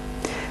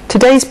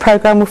 Today's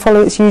programme will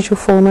follow its usual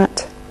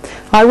format.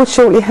 I will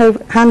shortly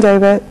hand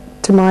over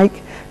to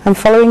Mike, and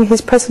following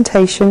his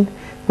presentation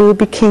we will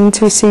be keen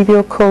to receive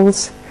your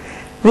calls.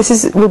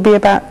 This will be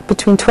about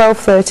between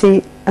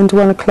 12:30 and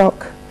 1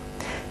 o'clock.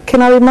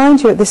 Can I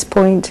remind you at this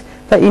point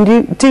that you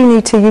do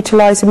need to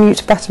utilise the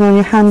mute button on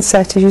your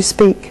handset as you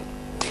speak.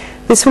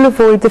 This will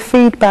avoid the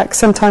feedback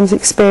sometimes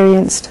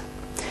experienced.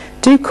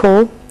 Do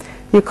call.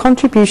 Your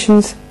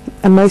contributions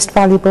are most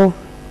valuable.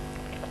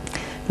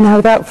 Now,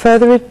 without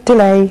further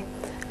delay,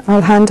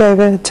 I'll hand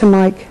over to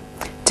Mike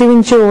to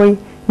enjoy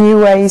new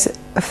ways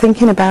of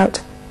thinking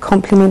about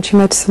complementary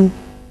medicine.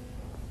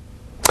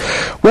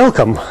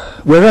 Welcome,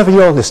 wherever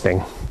you're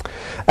listening.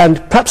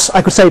 And perhaps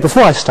I could say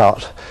before I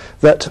start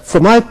that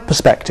from my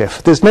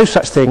perspective there's no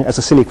such thing as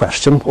a silly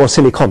question or a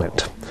silly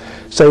comment.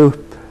 So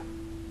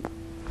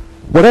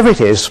whatever it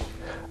is,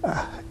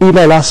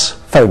 email us,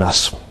 phone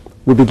us.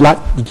 We'll be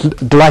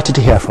delighted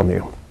to hear from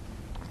you.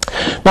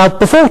 Now,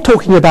 before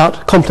talking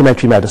about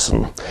complementary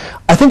medicine,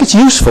 I think it's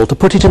useful to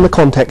put it in the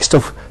context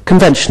of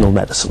conventional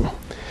medicine.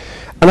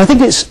 And I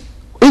think it's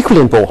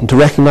equally important to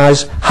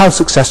recognise how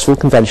successful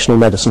conventional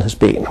medicine has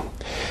been.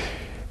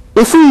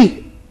 If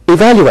we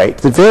evaluate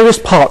the various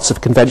parts of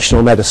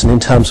conventional medicine in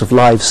terms of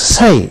lives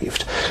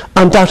saved,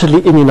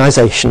 undoubtedly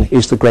immunisation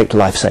is the great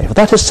lifesaver.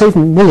 That has saved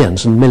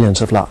millions and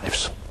millions of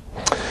lives.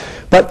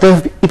 But there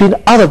have been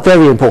other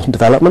very important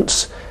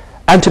developments.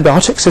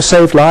 Antibiotics have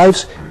saved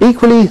lives,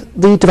 equally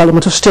the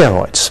development of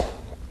steroids.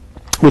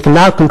 We can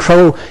now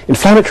control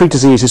inflammatory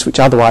diseases which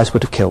otherwise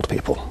would have killed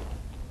people.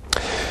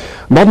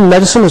 Modern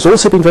medicine has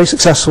also been very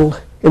successful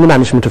in the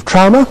management of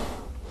trauma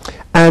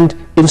and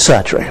in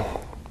surgery.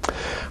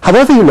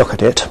 However you look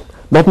at it,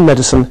 modern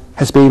medicine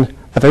has been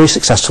a very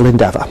successful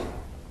endeavour.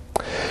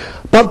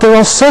 But there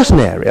are certain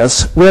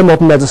areas where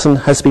modern medicine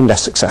has been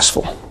less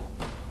successful.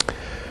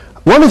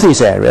 One of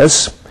these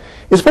areas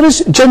is what is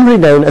generally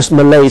known as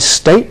malaise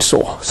states,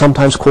 or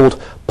sometimes called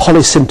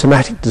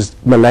polysymptomatic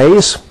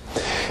malaise.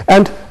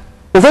 And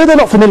although they're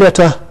not familiar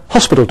to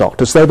hospital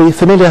doctors, they'll be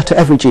familiar to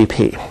every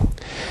GP.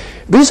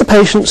 These are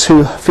patients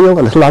who feel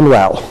a little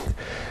unwell.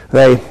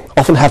 They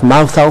often have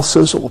mouth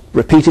ulcers or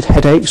repeated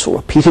headaches or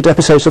repeated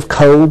episodes of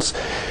colds.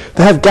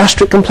 They have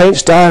gastric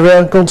complaints, diarrhea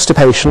and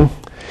constipation.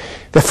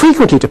 They're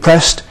frequently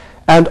depressed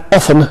and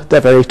often they're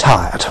very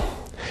tired.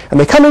 And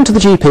they come into the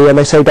GP and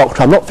they say,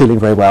 "Doctor, I'm not feeling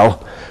very well.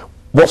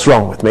 What's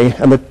wrong with me?"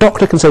 And the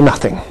doctor can say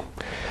nothing,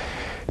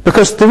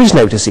 because there is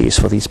no disease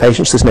for these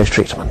patients, there's no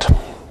treatment.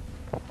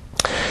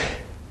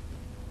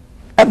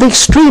 At the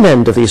extreme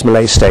end of these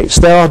malaise states,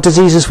 there are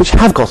diseases which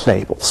have got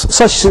labels,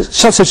 such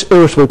as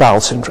irritable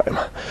bowel syndrome.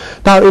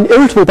 Now, in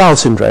irritable bowel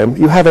syndrome,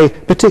 you have a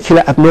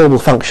particular abnormal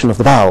function of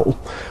the bowel,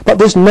 but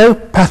there's no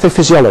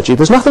pathophysiology.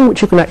 There's nothing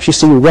which you can actually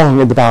see wrong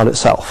in the bowel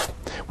itself.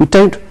 We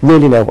don't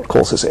really know what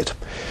causes it.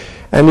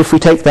 And if we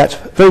take that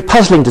very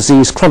puzzling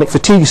disease, chronic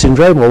fatigue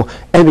syndrome, or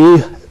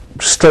ME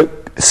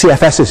stroke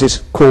CFS as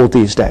it's called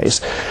these days,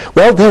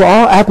 well, there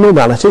are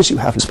abnormalities. You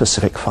have a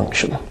specific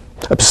function,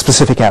 a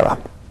specific error.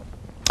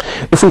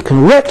 If we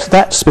correct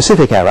that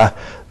specific error,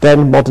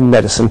 then modern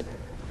medicine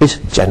is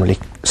generally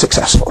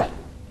successful.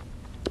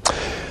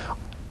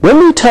 When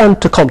we turn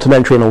to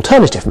complementary and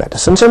alternative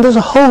medicines, and there's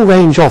a whole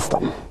range of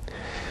them,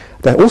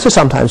 they're also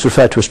sometimes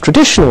referred to as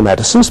traditional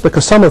medicines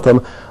because some of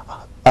them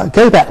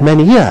go back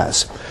many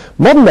years.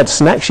 Modern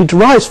medicine actually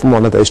derives from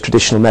one of those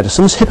traditional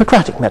medicines,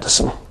 Hippocratic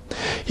medicine.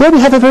 Here we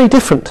have a very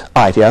different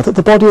idea, that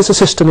the body is a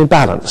system in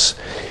balance.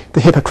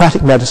 The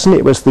Hippocratic medicine,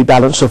 it was the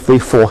balance of the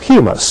four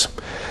humours.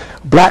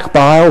 Black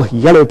bile,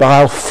 yellow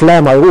bile,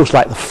 phlegm, I always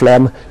like the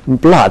phlegm, and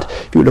blood.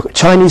 If you look at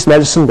Chinese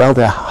medicine, well,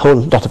 there are a whole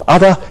lot of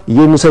other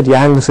yins and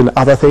yangs and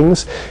other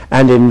things,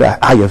 and in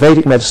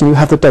Ayurvedic medicine you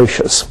have the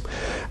doshas.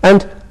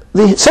 And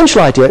the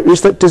essential idea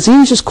is that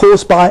disease is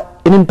caused by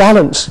an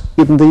imbalance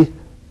in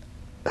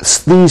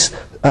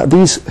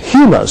these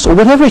humours, or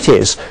whatever it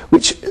is,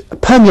 which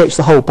permeates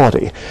the whole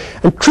body.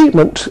 And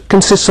treatment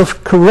consists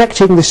of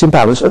correcting this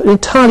imbalance, an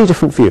entirely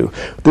different view.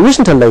 There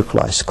isn't a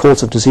localised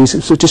cause of disease,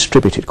 it's a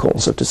distributed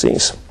cause of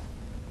disease.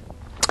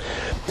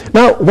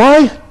 Now,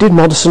 why did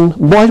modern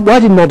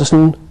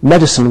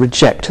medicine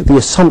reject the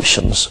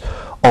assumptions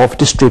of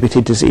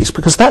distributed disease?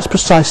 Because that's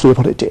precisely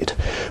what it did.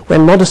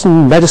 When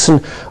modern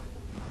medicine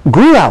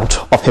grew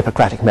out of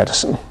Hippocratic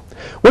medicine,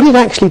 what it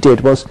actually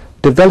did was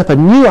develop a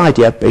new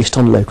idea based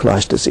on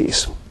localized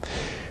disease.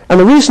 And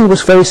the reason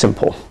was very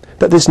simple,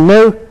 that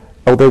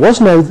there was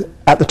no,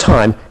 at the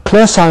time,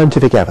 clear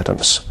scientific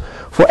evidence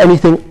for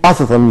anything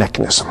other than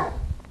mechanism.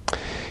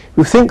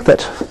 We think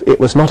that it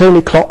was not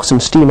only clocks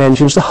and steam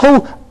engines, the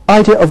whole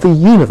idea of the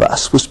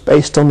universe was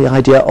based on the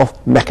idea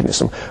of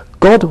mechanism.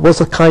 God was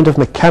a kind of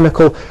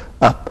mechanical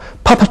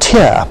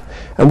puppeteer,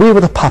 and we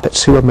were the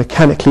puppets who were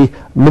mechanically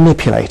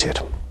manipulated.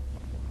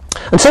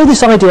 And so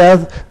this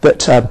idea that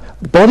the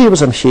body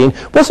was a machine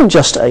wasn't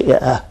just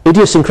an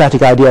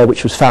idiosyncratic idea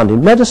which was found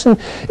in medicine,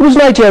 it was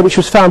an idea which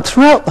was found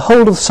throughout the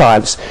whole of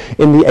science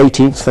in the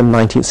 18th and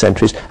 19th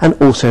centuries, and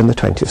also in the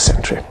 20th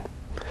century.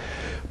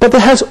 But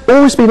there has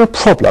always been a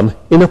problem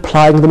in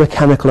applying the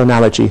mechanical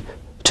analogy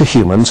to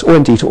humans, or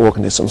indeed to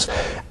organisms.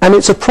 And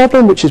it's a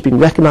problem which has been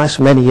recognised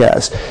for many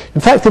years.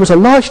 In fact, there was a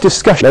large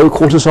discussion, low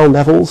cortisol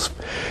levels,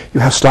 you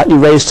have slightly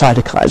raised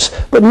cytokines,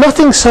 but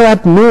nothing so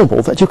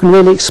abnormal that you can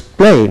really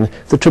explain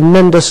the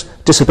tremendous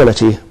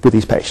disability with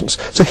these patients.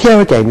 So here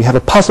again, we have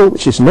a puzzle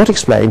which is not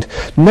explained,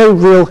 no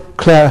real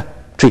clear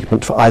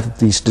treatment for either of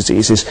these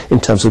diseases in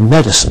terms of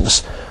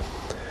medicines.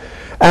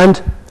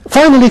 And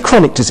finally,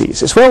 chronic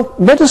diseases. Well,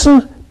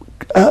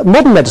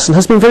 modern medicine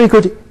has been very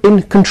good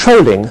in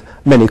controlling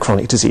many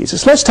chronic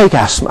diseases. Let's take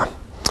asthma.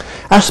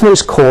 Asthma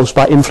is caused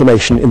by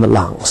inflammation in the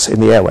lungs, in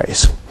the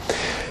airways.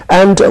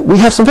 And we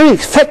have some very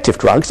effective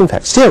drugs, in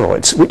fact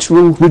steroids, which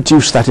will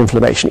reduce that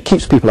inflammation. It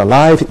keeps people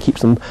alive, it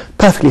keeps them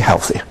perfectly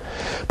healthy.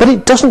 But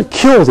it doesn't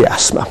cure the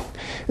asthma.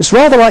 It's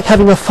rather like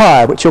having a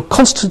fire which you're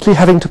constantly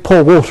having to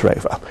pour water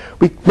over.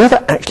 We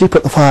never actually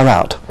put the fire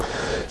out.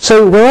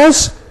 So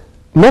whereas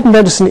modern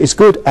medicine is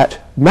good at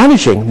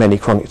managing many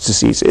chronic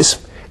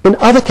diseases, in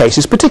other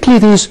cases, particularly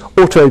these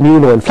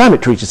autoimmune or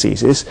inflammatory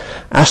diseases,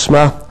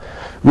 asthma,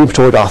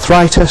 rheumatoid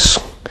arthritis,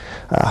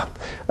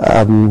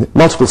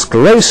 multiple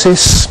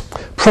sclerosis,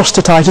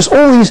 prostatitis,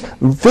 all these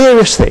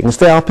various things,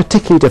 they are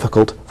particularly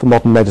difficult for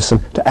modern medicine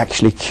to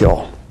actually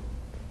cure.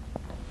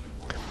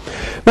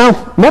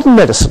 Now, modern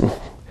medicine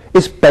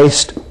is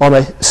based on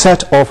a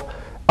set of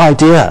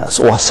ideas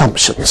or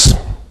assumptions.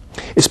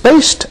 It's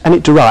based and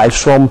it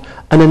derives from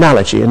an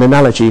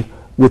analogy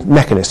with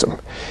mechanism.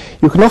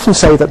 You can often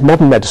say that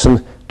modern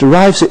medicine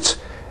derives its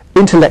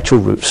intellectual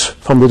roots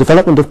from the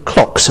development of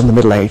clocks in the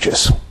Middle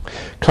Ages.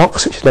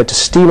 Clocks which led to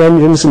steam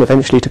engines and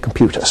eventually to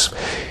computers.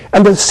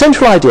 And the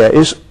central idea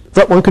is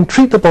that one can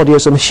treat the body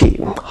as a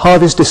machine.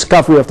 Harvey's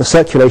discovery of the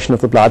circulation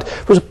of the blood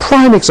was a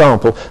prime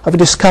example of a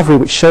discovery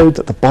which showed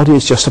that the body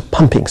is just a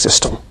pumping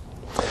system.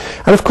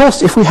 And of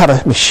course, if we have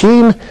a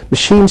machine,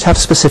 machines have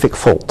specific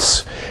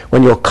faults.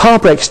 When your car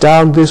breaks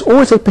down, there's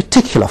always a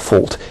particular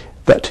fault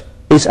that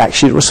is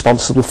actually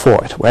responsible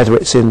for it, whether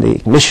it's in the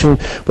ignition,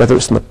 whether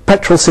it's in the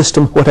petrol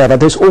system, whatever,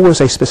 there's always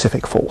a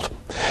specific fault.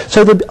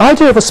 So the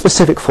idea of a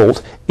specific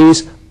fault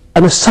is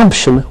an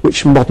assumption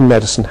which modern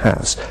medicine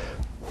has.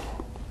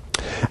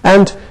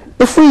 And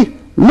if we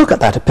look at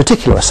that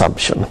particular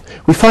assumption,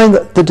 we find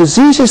that the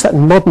diseases that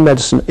modern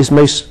medicine is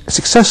most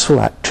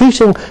successful at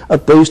treating are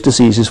those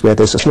diseases where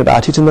there's a question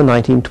about it in the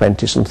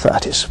 1920s and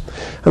 30s.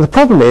 And the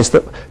problem is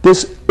that there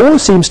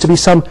always seems to be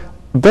some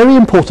very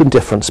important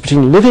difference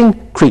between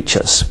living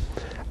creatures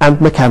and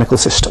mechanical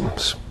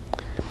systems.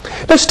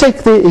 Let's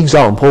take the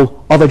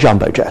example of a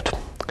jumbo jet.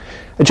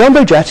 A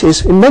jumbo jet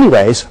is in many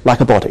ways like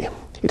a body.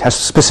 It has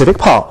specific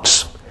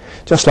parts.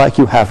 Just like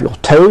you have your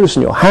toes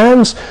and your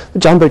hands, the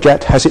jumbo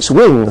jet has its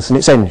wings and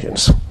its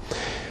engines.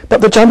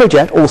 But the jumbo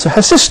jet also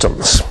has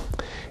systems.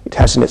 It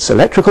has in its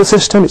electrical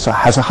system, it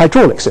has a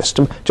hydraulic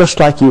system,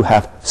 just like you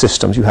have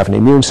systems. You have an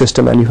immune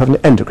system and you have an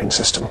endocrine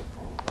system.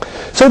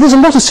 So there's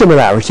a lot of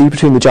similarity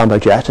between the jumbo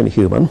jet and a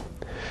human,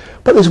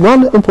 but there's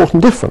one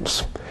important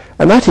difference,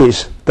 and that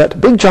is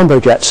that big jumbo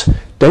jets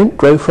don't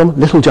grow from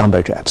little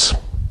jumbo jets.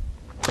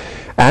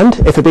 And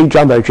if a big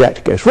jumbo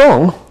jet goes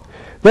wrong,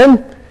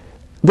 then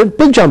the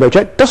big jumbo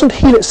jet doesn't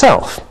heal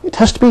itself. It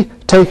has to be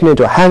taken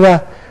into a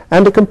hangar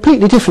and a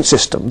completely different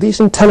system.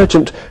 These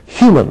intelligent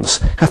humans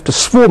have to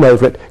swarm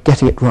over it,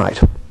 getting it right.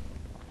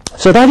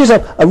 So that is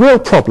a real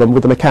problem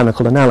with the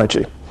mechanical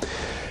analogy.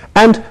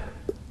 And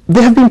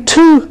there have been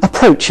two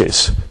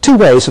approaches, two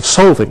ways of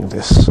solving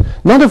this,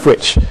 none of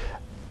which,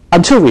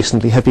 until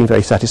recently, have been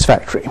very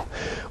satisfactory.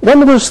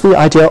 One was the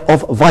idea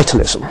of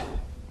vitalism.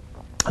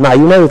 Now,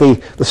 you know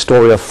the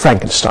story of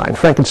Frankenstein.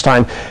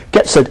 Frankenstein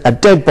gets a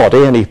dead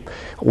body,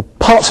 or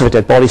parts of a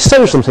dead body,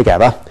 sews them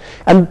together,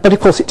 but of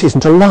course it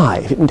isn't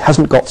alive. It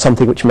hasn't got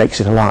something which makes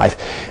it alive.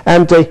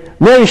 And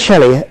Mary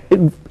Shelley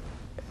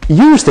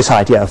used this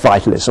idea of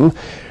vitalism,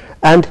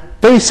 and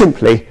very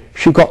simply,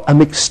 she got a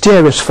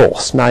mysterious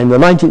force. Now, in the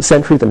 19th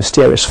century, the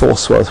mysterious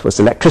force was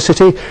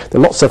electricity. There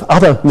are lots of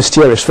other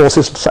mysterious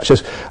forces, such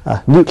as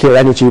nuclear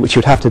energy, which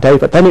you'd have today,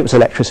 but then it was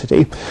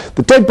electricity.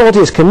 The dead body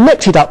is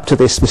connected up to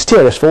this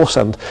mysterious force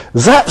and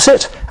zaps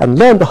it, and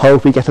lo and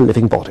behold, we get a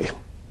living body.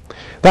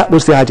 That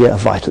was the idea of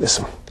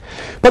vitalism.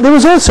 But there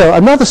was also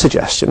another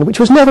suggestion, which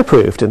was never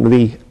proved in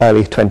the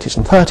early 20s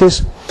and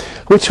 30s,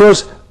 which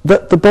was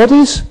that the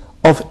bodies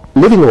of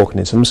living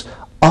organisms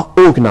are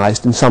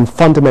organised in some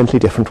fundamentally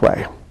different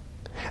way.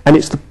 And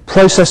it's the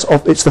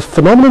it's the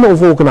phenomenon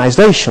of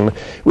organisation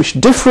which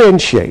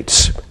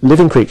differentiates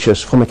living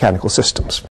creatures from mechanical systems.